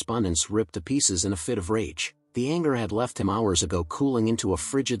correspondence ripped to pieces in a fit of rage. The anger had left him hours ago, cooling into a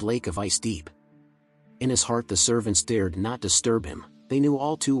frigid lake of ice deep in his heart. The servants dared not disturb him. They knew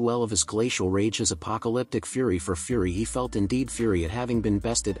all too well of his glacial rage, his apocalyptic fury. For fury he felt indeed, fury at having been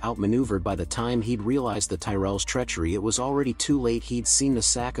bested, outmaneuvered. By the time he'd realized the Tyrell's treachery, it was already too late. He'd seen the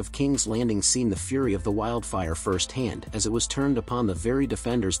sack of King's Landing, seen the fury of the wildfire firsthand as it was turned upon the very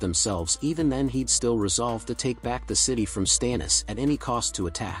defenders themselves. Even then he'd still resolved to take back the city from Stannis at any cost, to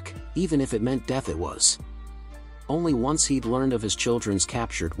attack, even if it meant death. It was only once he'd learned of his children's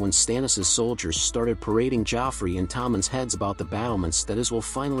captured, when Stannis' soldiers started parading Joffrey and Tommen's heads about the battlements, that his will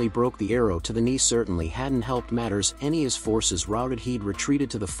finally broke. The arrow to the knee certainly hadn't helped matters any. His forces routed, he'd retreated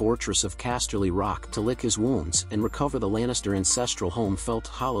to the fortress of Casterly Rock to lick his wounds and recover. The Lannister ancestral home felt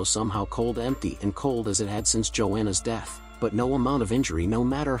hollow, somehow cold, empty and cold as it had since Joanna's death. But no amount of injury, no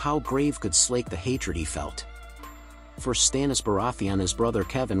matter how grave, could slake the hatred he felt for Stannis Baratheon. His brother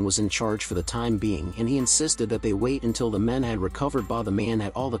Kevin was in charge for the time being, and he insisted that they wait until the men had recovered. The man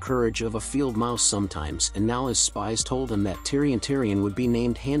had all the courage of a field mouse sometimes, and now his spies told him that Tyrion would be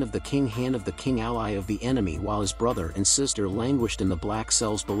named Hand of the King, ally of the enemy, while his brother and sister languished in the black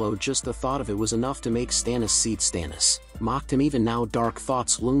cells below. Just the thought of it was enough to make Stannis seat. Stannis mocked him. Even now dark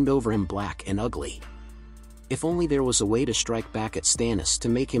thoughts loomed over him, black and ugly. If only there was a way to strike back at Stannis, to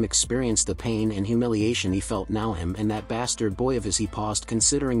make him experience the pain and humiliation he felt now. Him and that bastard boy of his. He paused,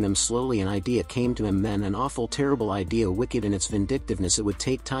 considering them slowly. An idea came to him then, an awful, terrible idea, wicked in its vindictiveness. It would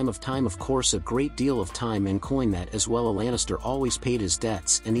take time, of course, a great deal of time and coin. That as well. A Lannister always paid his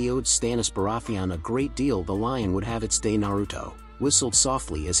debts, and he owed Stannis Baratheon a great deal. The lion would have its day. Naruto whistled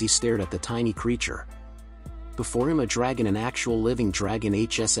softly as he stared at the tiny creature before him, a dragon, an actual living dragon.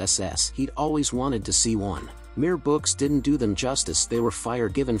 HSSS. He'd always wanted to see one. Mere books didn't do them justice. They were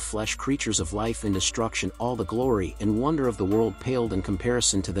fire-given flesh, creatures of life and destruction. All the glory and wonder of the world paled in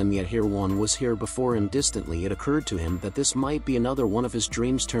comparison to them. Yet here one was here before him. Distantly it occurred to him that this might be another one of his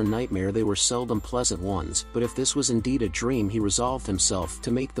dreams turned nightmare. They were seldom pleasant ones, but if this was indeed a dream, he resolved himself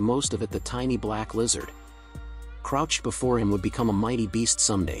to make the most of it. The tiny black lizard crouched before him would become a mighty beast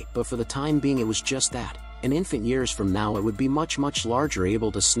someday, but for the time being it was just that. An infant years from now it would be much larger,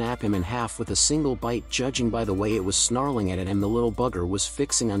 able to snap him in half with a single bite. Judging by the way it was snarling at him, the little bugger was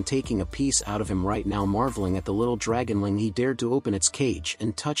fixing on taking a piece out of him right now. Marveling at the little dragonling, he dared to open its cage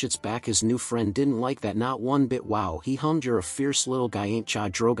and touch its back. His new friend didn't like that not one bit. Wow, he hummed, "You're a fierce little guy, ain't ya,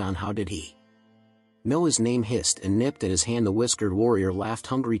 Drogon? How did he know his name?" hissed and nipped at his hand. The whiskered warrior laughed,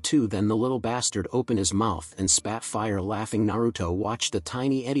 "Hungry too then?" The little bastard opened his mouth and spat fire. Laughing, Naruto watched a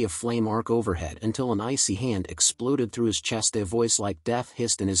tiny eddy of flame arc overhead until an icy hand exploded through his chest. A voice like death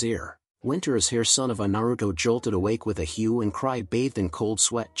hissed in his ear. "Winter is here, son of a." Naruto jolted awake with a hue and cry, bathed in cold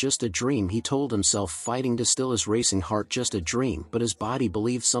sweat. Just a dream, he told himself, fighting to still his racing heart. Just a dream, but his body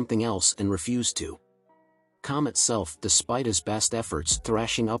believed something else and refused to calm itself despite his best efforts,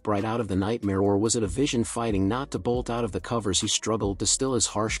 thrashing upright out of the nightmare. Or was it a vision fighting not to bolt out of the covers? He struggled to still his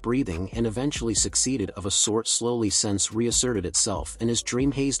harsh breathing and eventually succeeded. Of a sort, slowly sense reasserted itself and his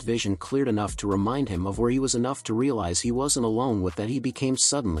dream-hazed vision cleared enough to remind him of where he was, enough to realize he wasn't alone with that. He became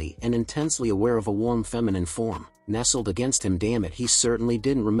suddenly and intensely aware of a warm feminine form nestled against him. Damn it, he certainly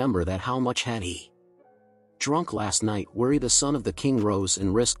didn't remember that. How much had he drunk last night? Worry. The son of the king rose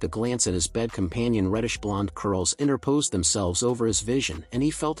and risked a glance at his bed companion. Reddish blonde curls interposed themselves over his vision and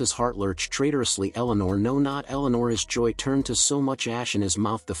he felt his heart lurch traitorously. Eleanor, no, not Eleanor. His joy turned to so much ash in his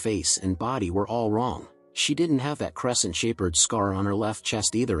mouth. The face and body were all wrong. She didn't have that crescent-shaped scar on her left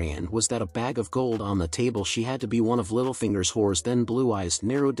chest either. And was that a bag of gold on the table? She had to be one of Littlefinger's whores. Then blue eyes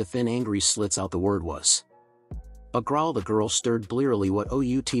narrowed to thin angry slits. Out the word was a growl. The girl stirred blearily. "What out?"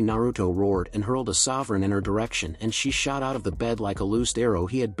 Naruto roared and hurled a sovereign in her direction, and she shot out of the bed like a loosed arrow.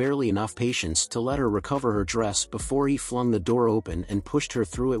 He had barely enough patience to let her recover her dress before he flung the door open and pushed her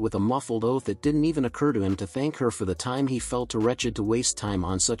through it with a muffled oath. It didn't even occur to him to thank her for the time. He felt too wretched to waste time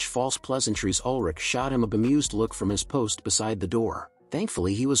on such false pleasantries. Ulrich shot him a bemused look from his post beside the door.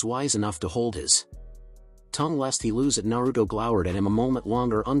 Thankfully he was wise enough to hold his tongue lest he lose it. Naruto glowered at him a moment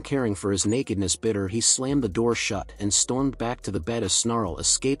longer, uncaring for his nakedness. Bitter, he slammed the door shut and stormed back to the bed. A snarl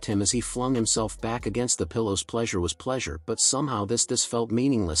escaped him as he flung himself back against the pillows. Pleasure was pleasure, but somehow this felt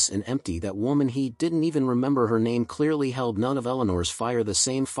meaningless and empty. That woman, he didn't even remember her name, clearly held none of Eleanor's fire, the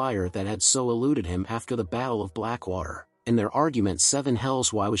same fire that had so eluded him after the Battle of Blackwater and their argument. Seven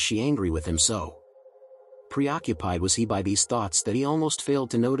hells, why was she angry with him? So preoccupied was he by these thoughts that he almost failed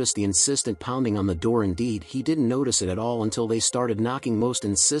to notice the insistent pounding on the door. Indeed, he didn't notice it at all until they started knocking most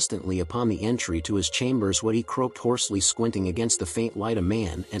insistently upon the entry to his chambers. What, he croaked hoarsely, squinting against the faint light. "A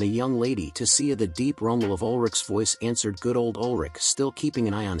man and a young lady to see." The deep rumble of Ulrich's voice answered. Good old Ulrich, still keeping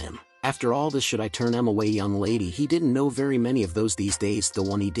an eye on him. After all this, should I turn him away? Young lady, he didn't know very many of those these days. The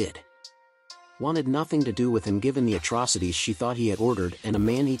one he did wanted nothing to do with him given the atrocities she thought he had ordered, and a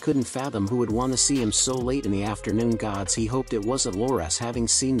man he couldn't fathom who would want to see him so late in the afternoon. Gods, he hoped it wasn't Loras. Having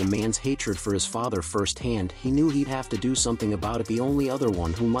seen the man's hatred for his father firsthand, he knew he'd have to do something about it. The only other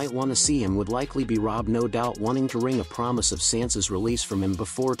one who might want to see him would likely be Rob, no doubt wanting to wring a promise of Sansa's release from him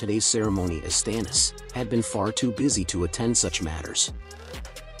before today's ceremony, as Stannis had been far too busy to attend such matters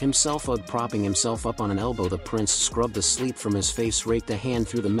himself. Propping himself up on an elbow, the prince scrubbed the sleep from his face, raked a hand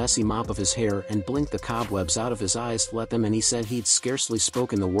through the messy mop of his hair, and blinked the cobwebs out of his eyes. Let them in, he said. He'd scarcely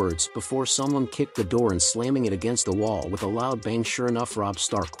spoken the words before someone kicked the door and slamming it against the wall with a loud bang. Sure enough, Robb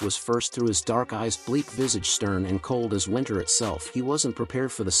Stark was first. Through his dark eyes, bleak visage stern and cold as winter itself, he wasn't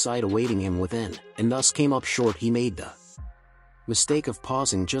prepared for the sight awaiting him within, and thus came up short. He made the mistake of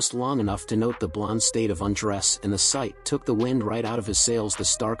pausing just long enough to note the blonde state of undress, and the sight took the wind right out of his sails. The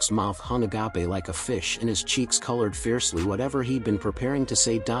Stark's mouth hung agape like a fish, and his cheeks colored fiercely. Whatever he'd been preparing to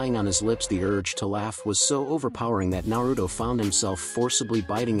say dying on his lips, the urge to laugh was so overpowering that Naruto found himself forcibly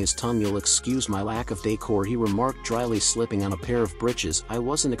biting his tongue. "You'll excuse my lack of decor," he remarked dryly, slipping on a pair of breeches. "I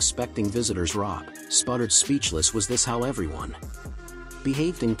wasn't expecting visitors." Robb sputtered, speechless. Was this how everyone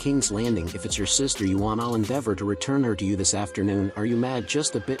behaved in King's Landing? "If it's your sister you want, I'll endeavor to return her to you this afternoon. Are you mad?"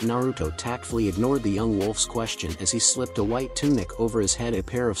 "Just a bit." Naruto tactfully ignored the young wolf's question as he slipped a white tunic over his head. A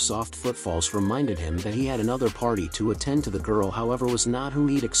pair of soft footfalls reminded him that he had another party to attend to. The girl, however, was not who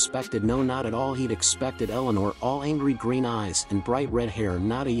he'd expected. No, not at all. He'd expected Eleanor, all angry green eyes and bright red hair,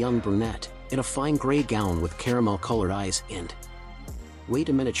 not a young brunette in a fine gray gown with caramel-colored eyes. And wait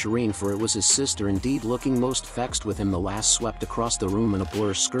a minute, Shireen, for it was his sister indeed, looking most vexed with him. The last swept across the room in a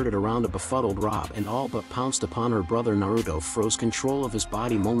blur, skirted around a befuddled Robb, and all but pounced upon her brother. Naruto froze, control of his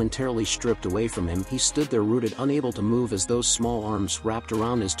body momentarily stripped away from him. He stood there rooted, unable to move as those small arms wrapped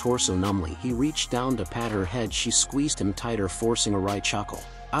around his torso numbly. He reached down to pat her head. She squeezed him tighter, forcing a wry chuckle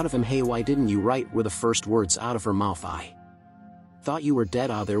out of him. "Hey, why didn't you write?" were the first words out of her mouth. "I Thought you were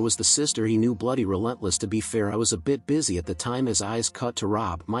dead. Ah, there was the sister. He knew bloody relentless. To be fair, I was a bit busy at the time. His eyes cut to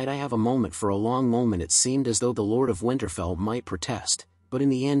Rob. Might I have a moment? For a long moment it seemed as though the Lord of Winterfell might protest, but in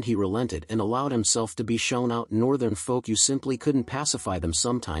the end he relented and allowed himself to be shown out. Northern folk, you simply couldn't pacify them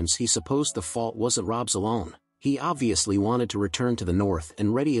sometimes. He supposed the fault wasn't Rob's alone. He obviously wanted to return to the north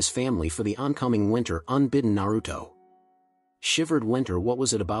and ready his family for the oncoming winter. Unbidden, Naruto shivered. Winter? What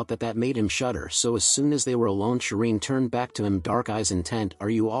was it about that made him shudder? So as soon as they were alone, Shireen turned back to him, dark eyes intent. Are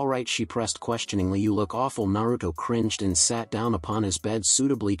you alright? She pressed questioningly. You look awful. Naruto cringed and sat down upon his bed,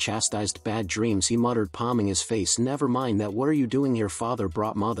 suitably chastised. Bad dreams, he muttered, palming his face. Never mind that. What are you doing here? Father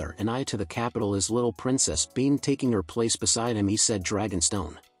brought mother and I to the capital. His little princess Bean taking her place beside him. He said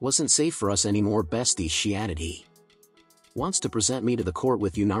Dragonstone wasn't safe for us anymore, besties, she added. He wants to present me to the court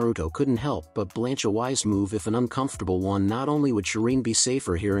with you. Naruto couldn't help but blanch. A wise move, if an uncomfortable one. Not only would Shireen be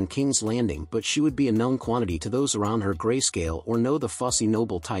safer here in King's Landing, but she would be a known quantity to those around her. Grayscale or no, the fussy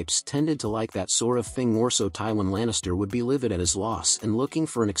noble types tended to like that sort of thing more so. Tywin Lannister would be livid at his loss and looking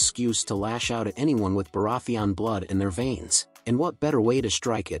for an excuse to lash out at anyone with Baratheon blood in their veins. And what better way to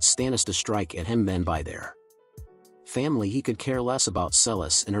strike at Stannis to strike at him than by their family? He could care less about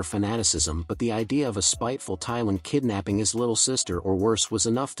Celis and her fanaticism, but the idea of a spiteful Tywin kidnapping his little sister or worse was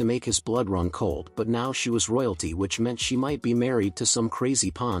enough to make his blood run cold. But now she was royalty, which meant she might be married to some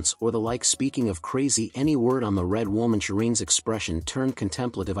crazy ponce or the like. Speaking of crazy, any word on the Red Woman? Shireen's expression turned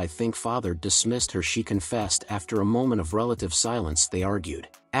contemplative. I think father dismissed her, she confessed after a moment of relative silence. They argued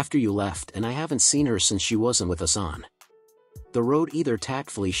after you left, and I haven't seen her since. She wasn't with us on the road either.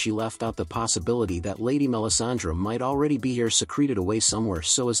 Tactfully she left out the possibility that Lady Melisandre might already be here, secreted away somewhere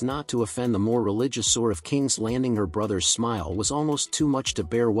so as not to offend the more religious sort of King's Landing. Her brother's smile was almost too much to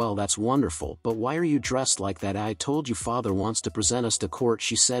bear. Well, that's wonderful, but why are you dressed like that? I told you father wants to present us to court.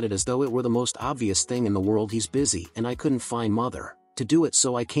 She said it as though it were the most obvious thing in the world. He's busy and I couldn't find mother to do it,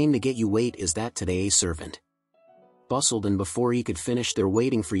 so I came to get you. Wait, is that today? A servant bustled and before he could finish, they're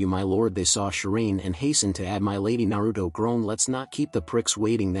waiting for you, my lord. They saw Shireen and hastened to add, my lady. Naruto groaned. Let's not keep the pricks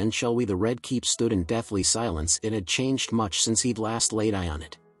waiting then, shall we? The Red Keep stood in deathly silence. It had changed much since he'd last laid eye on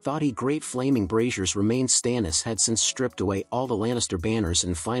it, thought he. Great flaming braziers remained. Stannis had since stripped away all the Lannister banners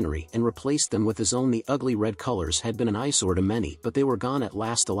and finery and replaced them with his own. The ugly red colors had been an eyesore to many, but they were gone at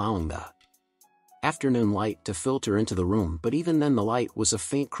last, allowing the afternoon light to filter into the room. But even then the light was a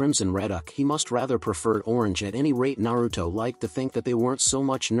faint crimson red. He must rather preferred orange. At any rate, Naruto liked to think that they weren't so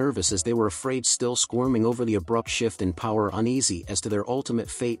much nervous as they were afraid, still squirming over the abrupt shift in power, uneasy as to their ultimate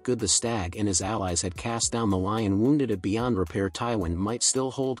fate. Good, the Stag and his allies had cast down the lion, wounded it beyond repair. Tywin might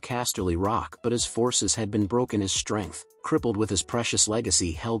still hold Casterly Rock, but his forces had been broken, his strength crippled, with his precious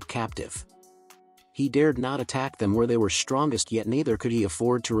legacy held captive. He dared not attack them where they were strongest, yet neither could he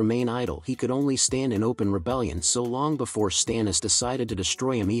afford to remain idle. He could only stand in open rebellion so long before Stannis decided to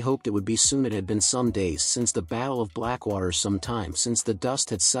destroy him. He hoped it would be soon. It had been some days since the Battle of Blackwater, some time since the dust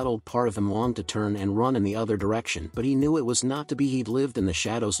had settled. Part of him longed to turn and run in the other direction, but he knew it was not to be. He'd lived in the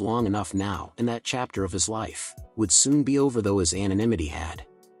shadows long enough now, and that chapter of his life would soon be over. Though his anonymity had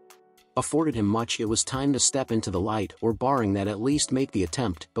afforded him much, it was time to step into the light, or barring that, at least make the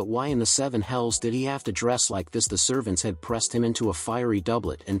attempt. But why in the seven hells did he have to dress like this? The servants had pressed him into a fiery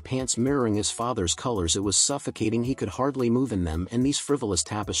doublet and pants mirroring his father's colors. It was suffocating, he could hardly move in them, and these frivolous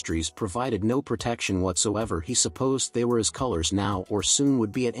tapestries provided no protection whatsoever. He supposed they were his colors now, or soon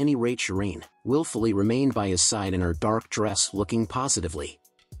would be. At any rate, Shireen willfully remained by his side in her dark dress, looking positively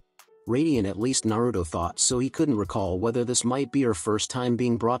radiant, at least Naruto thought so. He couldn't recall whether this might be her first time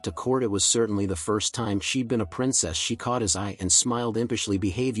being brought to court. It was certainly the first time she'd been a princess. She caught his eye and smiled impishly.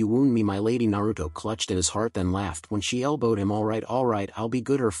 Behave, you wound me, my lady. Naruto clutched at his heart, then laughed when she elbowed him. All right, I'll be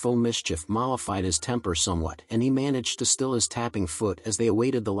good. Her faux mischief mollified his temper somewhat, and he managed to still his tapping foot as they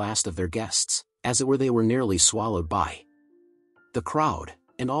awaited the last of their guests. As it were, they were nearly swallowed by the crowd.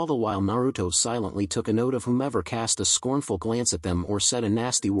 And all the while Naruto silently took a note of whomever cast a scornful glance at them or said a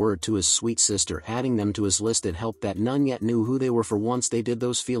nasty word to his sweet sister, adding them to his list. It helped that none yet knew who they were, for once they did,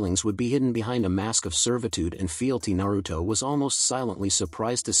 those feelings would be hidden behind a mask of servitude and fealty. Naruto was almost silently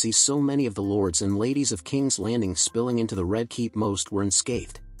surprised to see so many of the lords and ladies of King's Landing spilling into the Red Keep. Most were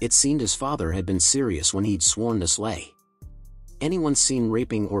unscathed. It seemed his father had been serious when he'd sworn to slay anyone seen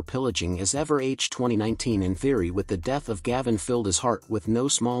raping or pillaging as ever. 2019. In theory, with the death of Gavin filled his heart with no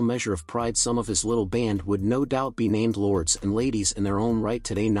small measure of pride. Some of his little band would no doubt be named lords and ladies in their own right.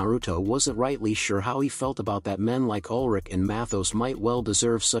 Today Naruto wasn't rightly sure how he felt about that. Men like Ulrich and Mathos might well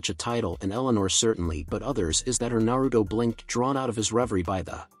deserve such a title, and Eleanor certainly, but others. Is that her? Naruto blinked, drawn out of his reverie by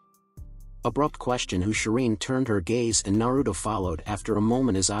the Abrupt question who Shireen turned her gaze and Naruto followed after a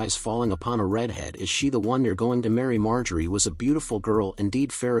moment, his eyes falling upon a redhead. Is she the one you're going to marry? Marjorie was a beautiful girl,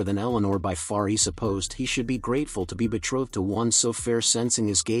 indeed fairer than Eleanor by far. He supposed he should be grateful to be betrothed to one so fair. Sensing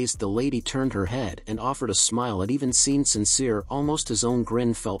his gaze, the lady turned her head and offered a smile. It even seemed sincere, almost his own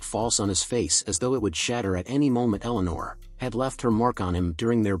grin felt false on his face, as though it would shatter at any moment. Eleanor had left her mark on him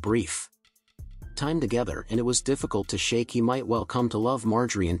during their brief time together, and it was difficult to shake. He might well come to love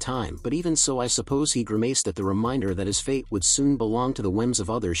Marjorie in time, but even so I suppose he grimaced at the reminder that his fate would soon belong to the whims of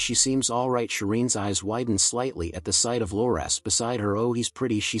others. She seems alright. Shireen's eyes widened slightly at the sight of Loras beside her. Oh, he's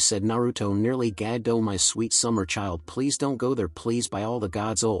pretty, she said. Naruto nearly gagged. Oh, my sweet summer child, please don't go there, please, by all the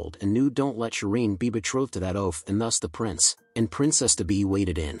gods old and new, don't let Shireen be betrothed to that oaf. And thus the prince and princess-to-be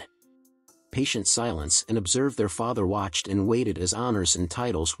waited in patient silence and observed. Their father watched and waited as honors and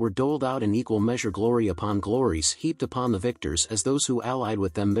titles were doled out in equal measure, glory upon glories heaped upon the victors as those who allied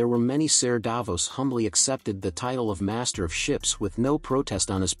with them. There were many. Ser Davos humbly accepted the title of Master of Ships with no protest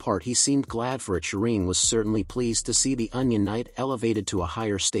on his part. He seemed glad for it. Shireen was certainly pleased to see the Onion Knight elevated to a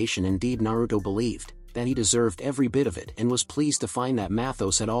higher station. Indeed, Naruto believed that he deserved every bit of it and was pleased to find that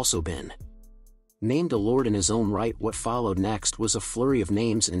Mathos had also been named a lord in his own right. What followed next was a flurry of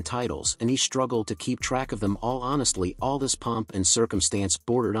names and titles, and he struggled to keep track of them all. Honestly, all this pomp and circumstance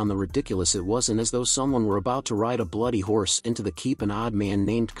bordered on the ridiculous. It wasn't as though someone were about to ride a bloody horse into the keep. An odd man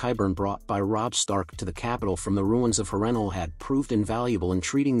named Qyburn, brought by Robb Stark to the capital from the ruins of Harrenhal, had proved invaluable in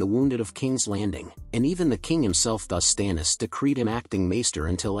treating the wounded of King's Landing, and even the king himself. Thus Stannis decreed him acting maester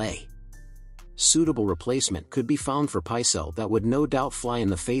until a suitable replacement could be found for Pycelle that would no doubt fly in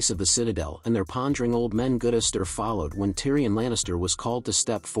the face of the Citadel and their pondering old men. Goodester followed when Tyrion Lannister was called to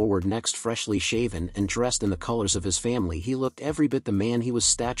step forward next. Freshly shaven and dressed in the colors of his family, he looked every bit the man he was.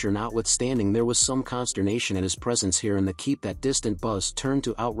 Stature notwithstanding, there was some consternation at his presence here in the keep. That distant buzz turned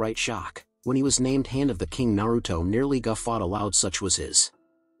to outright shock when he was named Hand of the King. Naruto nearly guffawed aloud, such was his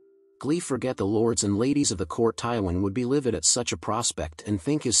glee. Forget the lords and ladies of the court. Tywin would be livid at such a prospect and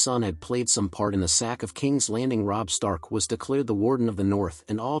think his son had played some part in the sack of King's Landing. Robb Stark was declared the Warden of the North,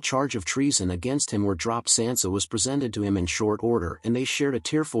 and all charge of treason against him were dropped. Sansa was presented to him in short order, and they shared a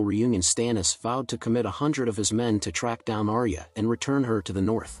tearful reunion. Stannis vowed to commit 100 of his men to track down Arya and return her to the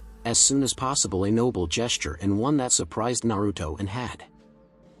north as soon as possible. A noble gesture, and one that surprised Naruto and had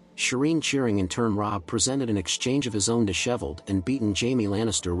Shireen cheering. In turn, Robb presented an exchange of his own. Disheveled and beaten Jaime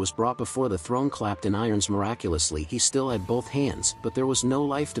Lannister was brought before the throne, clapped in irons. Miraculously, he still had both hands, but there was no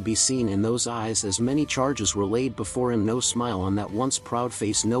life to be seen in those eyes as many charges were laid before him. No smile on that once proud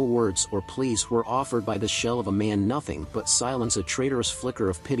face, no words or pleas were offered by the shell of a man. Nothing but silence. A traitorous flicker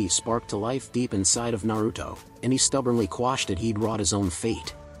of pity sparked to life deep inside of Naruto, and he stubbornly quashed it. He'd wrought his own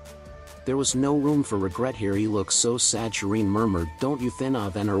fate. There was no room for regret here. He looked so sad. Shireen murmured, "Don't you think?"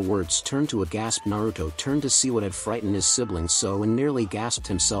 Then her words turned to a gasp. Naruto turned to see what had frightened his siblings so, and nearly gasped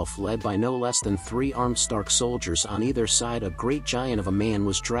himself. Led by no less than 3 armed Stark soldiers on either side, a great giant of a man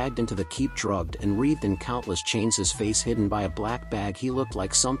was dragged into the keep, drugged and wreathed in countless chains, his face hidden by a black bag. He looked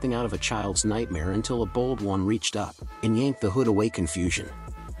like something out of a child's nightmare until a bold one reached up and yanked the hood away. Confusion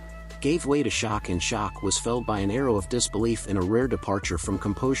gave way to shock, and shock was felled by an arrow of disbelief. In a rare departure from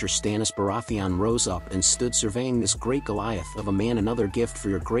composure, Stannis Baratheon rose up and stood surveying this great Goliath of a man. "Another gift for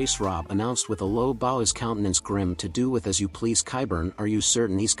your grace," Robb announced with a low bow, his countenance grim. "To do with as you please." "Qyburn, are you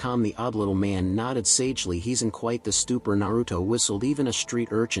certain he's calm?" The odd little man nodded sagely. "He's in quite the stupor." Naruto whistled. Even a street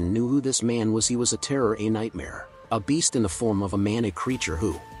urchin knew who this man was. He was a terror, a nightmare, a beast in the form of a man, a creature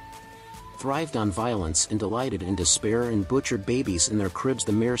who thrived on violence and delighted in despair and butchered babies in their cribs.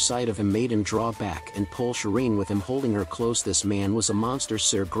 The mere sight of him made him draw back and pull Shireen with him, holding her close. This man was a monster.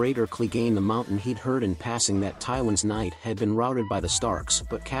 Ser Greater Clegane, the mountain. He'd heard in passing that Tywin's Knight had been routed by the Starks,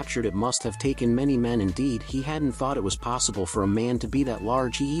 but captured it must have taken many men. Indeed, he hadn't thought it was possible for a man to be that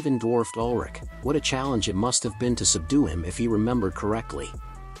large. He even dwarfed Ulrich. What a challenge it must have been to subdue him, if he remembered correctly.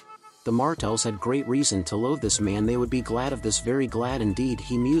 The Martells had great reason to loathe this man. They would be glad of this, very glad indeed,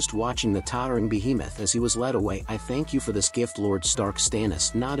 he mused, watching the tottering behemoth as he was led away. "I thank you for this gift, Lord Stark."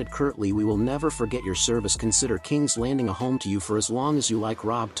 Stannis nodded curtly. "We will never forget your service. Consider King's Landing a home to you for as long as you like."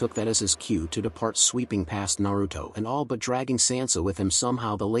 Robb took that as his cue to depart, sweeping past Naruto and all but dragging Sansa with him.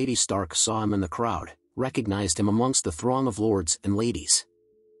 Somehow the Lady Stark saw him in the crowd, recognized him amongst the throng of lords and ladies.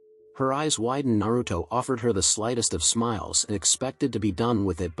 Her eyes widened. Naruto offered her the slightest of smiles and expected to be done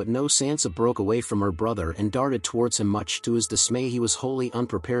with it, but no. Sansa broke away from her brother and darted towards him. Much to his dismay, he was wholly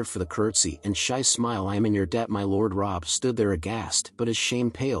unprepared for the curtsy and shy smile. "I am in your debt, my lord." Robb stood there aghast, but his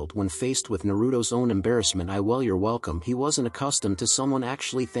shame paled when faced with Naruto's own embarrassment. "Well, you're welcome." He wasn't accustomed to someone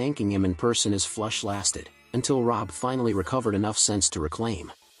actually thanking him in person. His flush lasted until Robb finally recovered enough sense to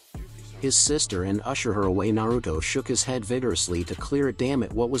reclaim his sister and usher her away. Naruto shook his head vigorously to clear it. Damn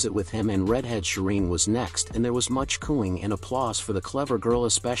it, what was it with him? And redhead Shireen was next, and there was much cooing and applause for the clever girl,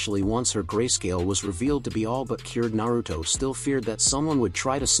 especially once her grayscale was revealed to be all but cured. Naruto still feared that someone would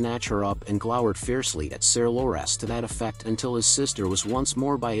try to snatch her up and glowered fiercely at Ser Lores to that effect until his sister was once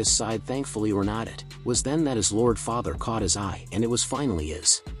more by his side. Thankfully or not, it was then that his lord father caught his eye, and it was finally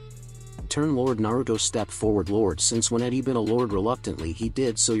his turn. Lord Naruto stepped forward. Lord, since when had he been a lord? Reluctantly he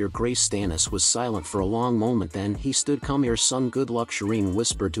did so. Your grace. Stannis was silent for a long moment, then he stood. Come here, son. Good luck, Shireen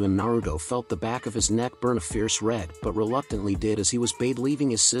whispered to him. Naruto felt the back of his neck burn a fierce red, but reluctantly did as he was bade, leaving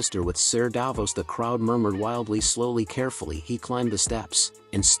his sister with Ser Davos. The crowd murmured wildly. Slowly, carefully, he climbed the steps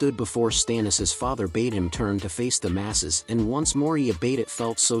and stood before Stannis. His father bade him turn to face the masses, and once more he obeyed. It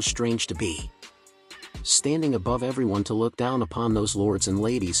felt so strange to be standing above everyone, to look down upon those lords and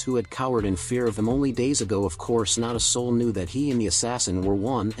ladies who had cowered in fear of him only days ago. Of course, not a soul knew that he and the assassin were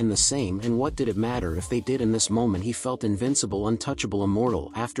one and the same, and what did it matter if they did? In this moment he felt invincible, untouchable,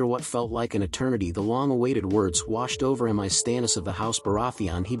 immortal. After what felt like an eternity, the long-awaited words washed over him. I, Stannis of the House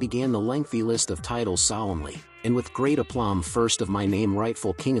Baratheon. He began the lengthy list of titles solemnly, and with great aplomb. First of my name,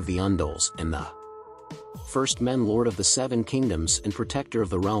 rightful king of the Undals, and the first men lord of the seven kingdoms and protector of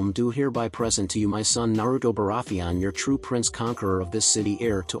the realm, do hereby present to you my son Naruto Baratheon, your true prince, conqueror of this city,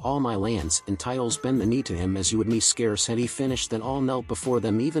 heir to all my lands and titles. Bend the knee to him as you would me. Scarce had he finished than all knelt before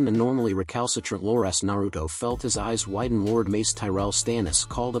them, even the normally recalcitrant Lores. Naruto felt his eyes widen. Lord Mace Tyrell. Stannis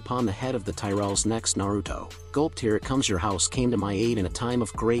called upon the head of the Tyrells next. Naruto gulped. Here it comes. Your house came to my aid in a time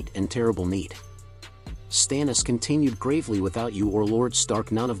of great and terrible need. Stannis continued gravely, without you or Lord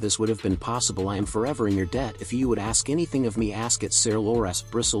Stark none of this would have been possible. I am forever in your debt. If you would ask anything of me, ask it. Ser Lores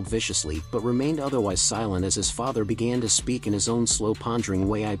bristled viciously, but remained otherwise silent as his father began to speak in his own slow, pondering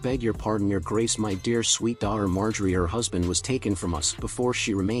way. I beg your pardon, your grace. My dear sweet daughter Marjorie, her husband was taken from us. Before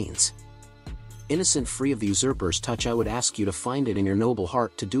she remains innocent, free of the usurper's touch, I would ask you to find it in your noble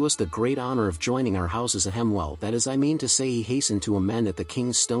heart to do us the great honor of joining our houses. Ahem, well, that is, I mean to say, he hastened to amend at the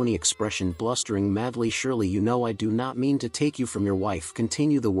king's stony expression, blustering madly. Surely you know I do not mean to take you from your wife.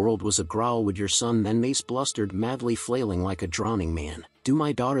 Continue. The world was a growl. Would your son then? Mace blustered madly, flailing like a drowning man. Do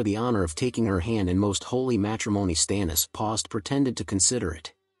my daughter the honor of taking her hand in most holy matrimony. Stannis paused, pretended to consider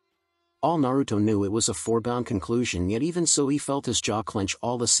it. All Naruto knew it was a foregone conclusion, yet even so he felt his jaw clench.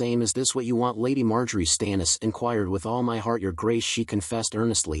 All the same, is this what you want, Lady Marjorie? Stannis inquired. With all my heart, your grace, she confessed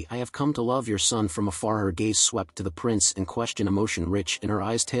earnestly. I have come to love your son from afar. Her gaze swept to the prince in question, emotion rich in her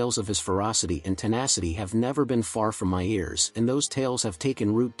eyes. Tales of his ferocity and tenacity have never been far from my ears, and those tales have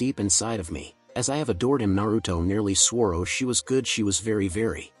taken root deep inside of me, as I have adored him. Naruto nearly swore. Oh, she was good, she was very,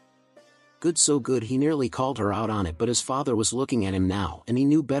 very good, so good he nearly called her out on it, but his father was looking at him now, and he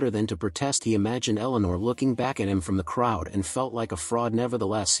knew better than to protest. He imagined Eleanor looking back at him from the crowd and felt like a fraud.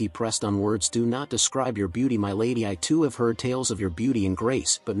 Nevertheless he pressed on. Words do not describe your beauty, my lady. I too have heard tales of your beauty and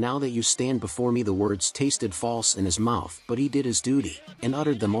grace, but now that you stand before me. The words tasted false in his mouth, but he did his duty, and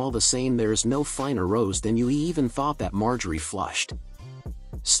uttered them all the same. There is no finer rose than you. He even thought that. Marjorie flushed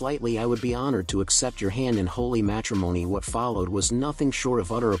slightly. I would be honored to accept your hand in holy matrimony. What followed was nothing short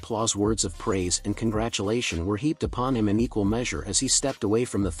of utter applause. Words of praise and congratulation were heaped upon him in equal measure as he stepped away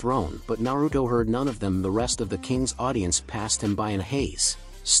from the throne, but Naruto heard none of them. The rest of the king's audience passed him by in a haze.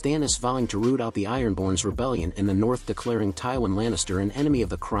 Stannis vowing to root out the Ironborn's rebellion in the north, declaring Tywin Lannister an enemy of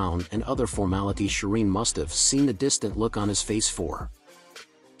the crown, and other formalities. Shireen must have seen the distant look on his face, for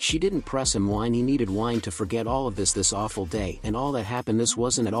she didn't press him wine. He needed wine to forget all of this awful day and all that happened. This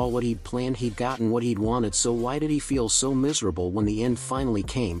wasn't at all what he'd planned. He'd gotten what he'd wanted, so why did he feel so miserable when the end finally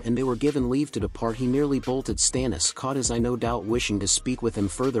came and they were given leave to depart? He nearly bolted. Stannis caught his eye, no doubt wishing to speak with him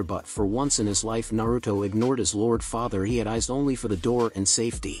further, but for once in his life Naruto ignored his lord father. He had eyes only for the door and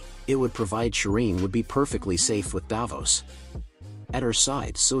safety it would provide. Shireen would be perfectly safe with Davos at her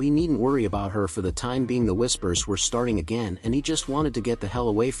side, so he needn't worry about her for the time being. The whispers were starting again, and he just wanted to get the hell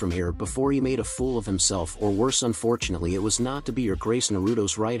away from here before he made a fool of himself, or worse. Unfortunately it was not to be. Your grace.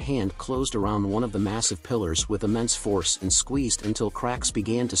 Naruto's right hand closed around one of the massive pillars with immense force and squeezed until cracks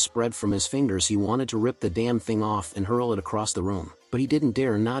began to spread from his fingers. He wanted to rip the damn thing off and hurl it across the room, but he didn't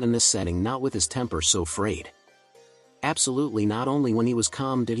dare, not in this setting, not with his temper so frayed. Absolutely not. Only when he was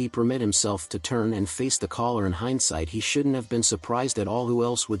calm did he permit himself to turn and face the caller. In hindsight he shouldn't have been surprised at all. Who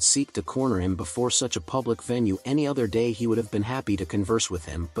else would seek to corner him before such a public venue? Any other day he would have been happy to converse with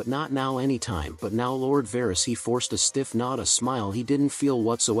him, but not now. Any time but now. Lord Varys. He forced a stiff nod, a smile he didn't feel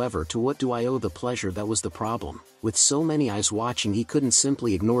whatsoever. To what do I owe the pleasure? That was the problem. With so many eyes watching he couldn't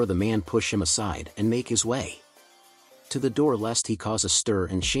simply ignore the man, push him aside, and make his way to the door lest he cause a stir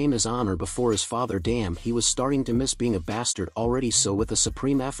and shame his honor before his father. Damn, he was starting to miss being a bastard already, so with a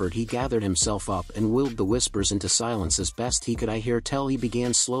supreme effort he gathered himself up and willed the whispers into silence as best he could. I hear tell, he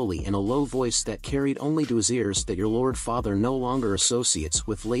began slowly in a low voice that carried only to his ears, that your lord father no longer associates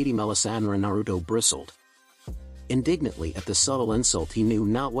with Lady Melisandre. Naruto bristled indignantly at the subtle insult. He knew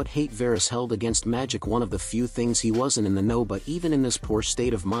not what hate Varys held against magic, one of the few things he wasn't in the know, but even in this poor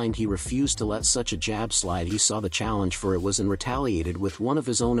state of mind he refused to let such a jab slide. He saw the challenge for it was and retaliated with one of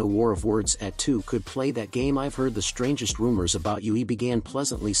his own. A war of words. At two could play that game. I've heard the strangest rumors about you, he began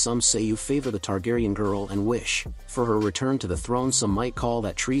pleasantly. Some say you favor the Targaryen girl and wish for her return to the throne. Some might call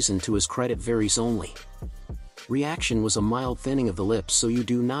that treason. To his credit, Varys' only reaction was a mild thinning of the lips. So you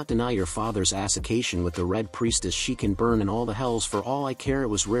do not deny your father's association with the Red Priestess? She can burn in all the hells for all I care. It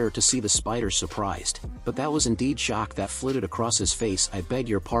was rare to see the spider surprised, but that was indeed shock that flitted across his face. I beg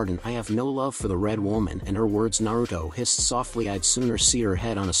your pardon, I have no love for the Red Woman and her words. Naruto hissed softly. I'd sooner see her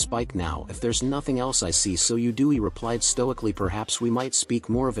head on a spike now if there's nothing else I see. So you do, he replied stoically. Perhaps we might speak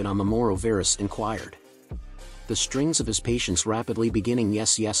more of it on the morrow, Varys inquired, the strings of his patience rapidly beginning.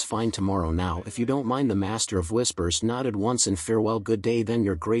 Yes, fine, tomorrow now if you don't mind. The Master of Whispers nodded once in farewell. Good day then,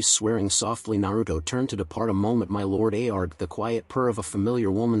 your grace. Swearing softly, Naruto turned to depart. A moment, my lord. Aard, the quiet purr of a familiar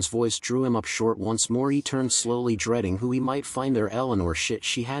woman's voice drew him up short. Once more he turned slowly, dreading who he might find there. Eleanor. Shit,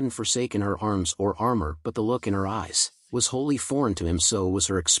 she hadn't forsaken her arms or armor, but the look in her eyes was wholly foreign to him. So was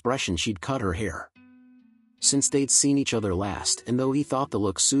her expression. She'd cut her hair since they'd seen each other last, and though he thought the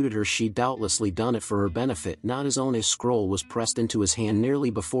look suited her, she'd doubtlessly done it for her benefit, not his own. His scroll was pressed into his hand.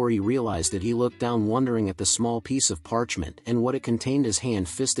 Nearly before he realized it, he looked down wondering at the small piece of parchment and what it contained. His hand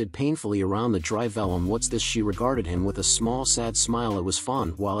fisted painfully around the dry vellum. What's this? She regarded him with a small sad smile. It was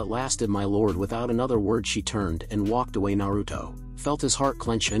fun while it lasted, my lord. Without another word she turned and walked away. Naruto felt his heart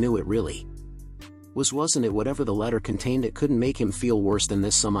clench anew. It really wasn't it? Whatever the letter contained, it couldn't make him feel worse than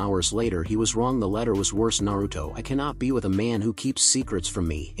this. Some hours later he was wrong. The letter was worse. Naruto, I cannot be with a man who keeps secrets from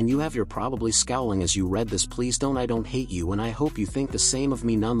me, and you have. You're probably scowling as you read this. Please don't. I don't hate you, and I hope you think the same of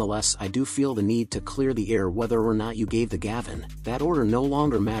me. Nonetheless, I do feel the need to clear the air. Whether or not you gave the Gavin, that order no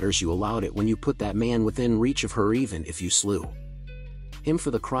longer matters. You allowed it when you put that man within reach of her, even if you slew him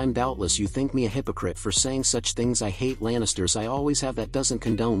for the crime. Doubtless you think me a hypocrite for saying such things. I hate Lannisters. I always have. That doesn't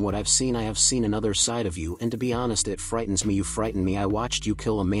condone what I've seen. I have seen another side of you, and to be honest, it frightens me. You frighten me. I watched you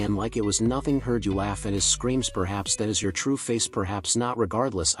kill a man like it was nothing, heard you laugh at his screams. Perhaps that is your true face, perhaps not.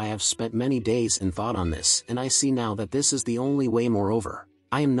 Regardless, I have spent many days in thought on this, and I see now that this is the only way. Moreover,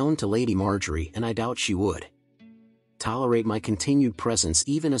 I am known to Lady Marjorie, and I doubt she would tolerate my continued presence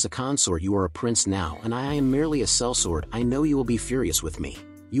even as a consort. You are a prince now, and I am merely a sellsword. I know you will be furious with me.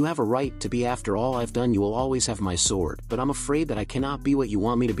 You have a right to be. After all I've done, you will always have my sword, but I'm afraid that I cannot be what you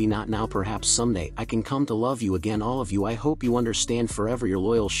want me to be. Not now. Perhaps someday I can come to love you again, all of you. I hope you understand. Forever your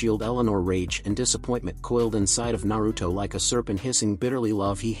loyal shield, Eleanor. Rage and disappointment coiled inside of Naruto like a serpent, hissing bitterly.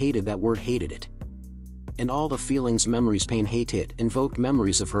 Love, he hated that word, hated it. And all the feelings, memories, pain, hate, it invoked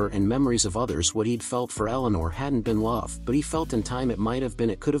memories of her and memories of others. What he'd felt for Eleanor hadn't been love, but he felt in time it might have been.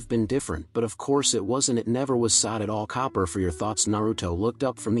 It could have been different, but of course it wasn't. It never was. Sod it all. Copper for your thoughts. Naruto looked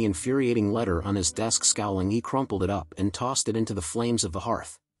up from the infuriating letter on his desk, scowling. He crumpled it up and tossed it into the flames of the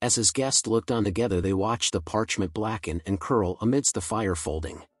hearth. As his guest looked on, together they watched the parchment blacken and curl amidst the fire,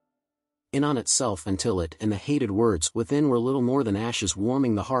 folding in on itself until it and the hated words within were little more than ashes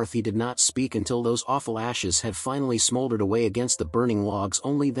warming the hearth. He did not speak until those awful ashes had finally smoldered away against the burning logs.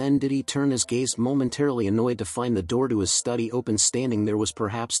 Only then did he turn his gaze, momentarily annoyed to find the door to his study open. Standing there was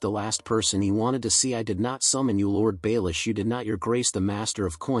perhaps the last person he wanted to see. I did not summon you, Lord Baelish. You did not, your grace. The Master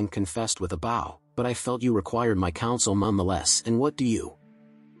of Coin confessed with a bow. But I felt you required my counsel nonetheless. And what do you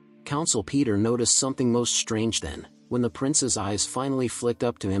counsel? Peter noticed something most strange then. When the prince's eyes finally flicked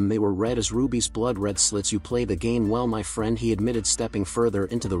up to him, they were red as rubies, blood-red slits. You play the game well, my friend, he admitted, stepping further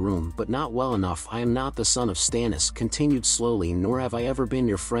into the room, but not well enough. I am not the son of Stannis, continued slowly, nor have I ever been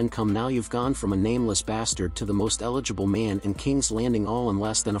your friend. Come now, you've gone from a nameless bastard to the most eligible man in King's Landing, all in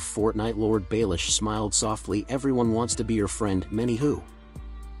less than a fortnight. Lord Baelish smiled softly. Everyone wants to be your friend. Many who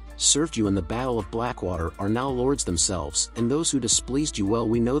served you in the Battle of Blackwater are now lords themselves, and those who displeased you, well,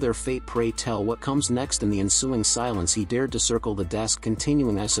 we know their fate. Pray tell what comes next. In the ensuing silence he dared to circle the desk,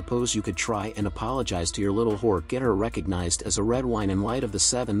 continuing, I suppose you could try and apologize to your little whore, get her recognized as a red wine in light of the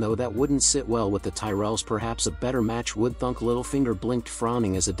seven, though that wouldn't sit well with the Tyrells. Perhaps a better match would. Thunk. Littlefinger blinked,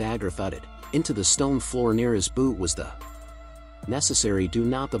 frowning as a dagger thudded into the stone floor near his boot. Was the Necessary do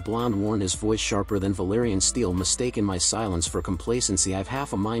not, the blonde warned, his voice sharper than Valyrian steel. Mistaken my silence for complacency. I've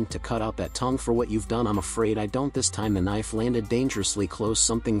half a mind to cut out that tongue for what you've done. I'm afraid I don't this time. The knife landed dangerously close.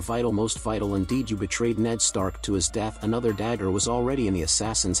 Something vital, most vital indeed. You betrayed Ned Stark to his death. Another dagger was already in the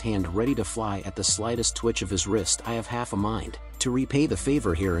assassin's hand, ready to fly at the slightest twitch of his wrist. I have half a mind to repay the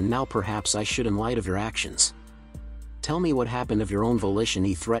favor here and now. Perhaps I should in light of your actions. Tell me what happened of your own volition,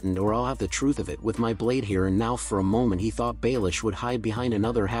 he threatened, or I'll have the truth of it with my blade here and now. For a moment he thought Baelish would hide behind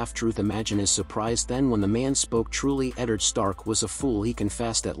another half-truth. Imagine his surprise then when the man spoke truly. Eddard Stark was a fool, he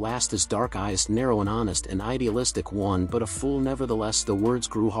confessed at last, his dark eyes narrow and honest, an idealistic one, but a fool nevertheless. The words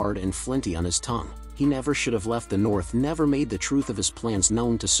grew hard and flinty on his tongue. He never should have left the north, never made the truth of his plans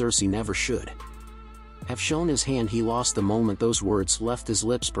known to Cersei, never should have shown his hand. He lost the moment those words left his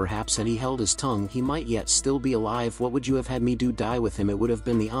lips. Perhaps had he held his tongue he might yet still be alive. What would you have had me do? Die with him? It would have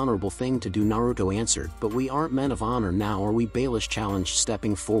been the honorable thing to do, Naruto answered. But we aren't men of honor now, are we? Baelish challenged,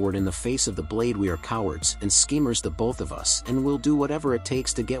 stepping forward in the face of the blade. We are cowards and schemers, the both of us, and we'll do whatever it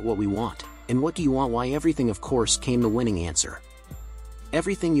takes to get what we want. And what do you want? Why, everything, of course, came the winning answer.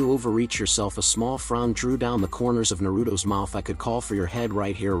 Everything. You overreach yourself. A small frown drew down the corners of Naruto's mouth. I could call for your head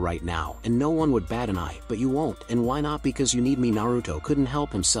right here, right now, and no one would bat an eye, but you won't. And why not? Because you need me. Naruto couldn't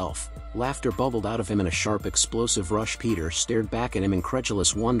help himself. Laughter bubbled out of him in a sharp, explosive rush. Peter stared back at him,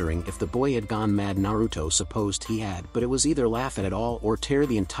 incredulous, wondering if the boy had gone mad. Naruto supposed he had, but it was either laugh at it all or tear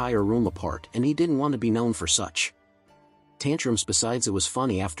the entire room apart, and he didn't want to be known for such tantrums. Besides, it was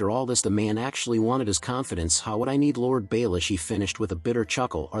funny. After all this, the man actually wanted his confidence. How would I need Lord Baelish? He finished with a bitter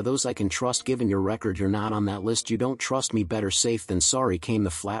chuckle. Are those I can trust? Given your record, you're not on that list. You don't trust me? Better safe than sorry, came the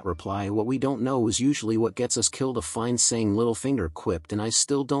flat reply. What we don't know is usually what gets us killed. A fine saying, Littlefinger quipped, and I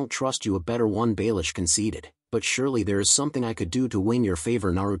still don't trust you. A better one, Baelish conceded. But surely there is something I could do to win your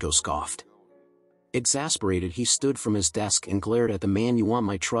favor, Naruto scoffed. Exasperated, he stood from his desk and glared at the man. You want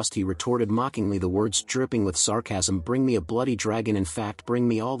my trust? He retorted mockingly, the words dripping with sarcasm. Bring me a bloody dragon. In fact, bring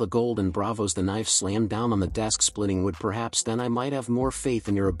me all the gold and bravos. The knife slammed down on the desk, splitting wood. Perhaps then I might have more faith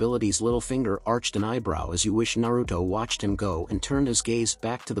in your abilities. Littlefinger arched an eyebrow. As you wish. Naruto watched him go and turned his gaze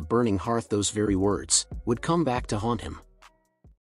back to the burning hearth. Those very words would come back to haunt him.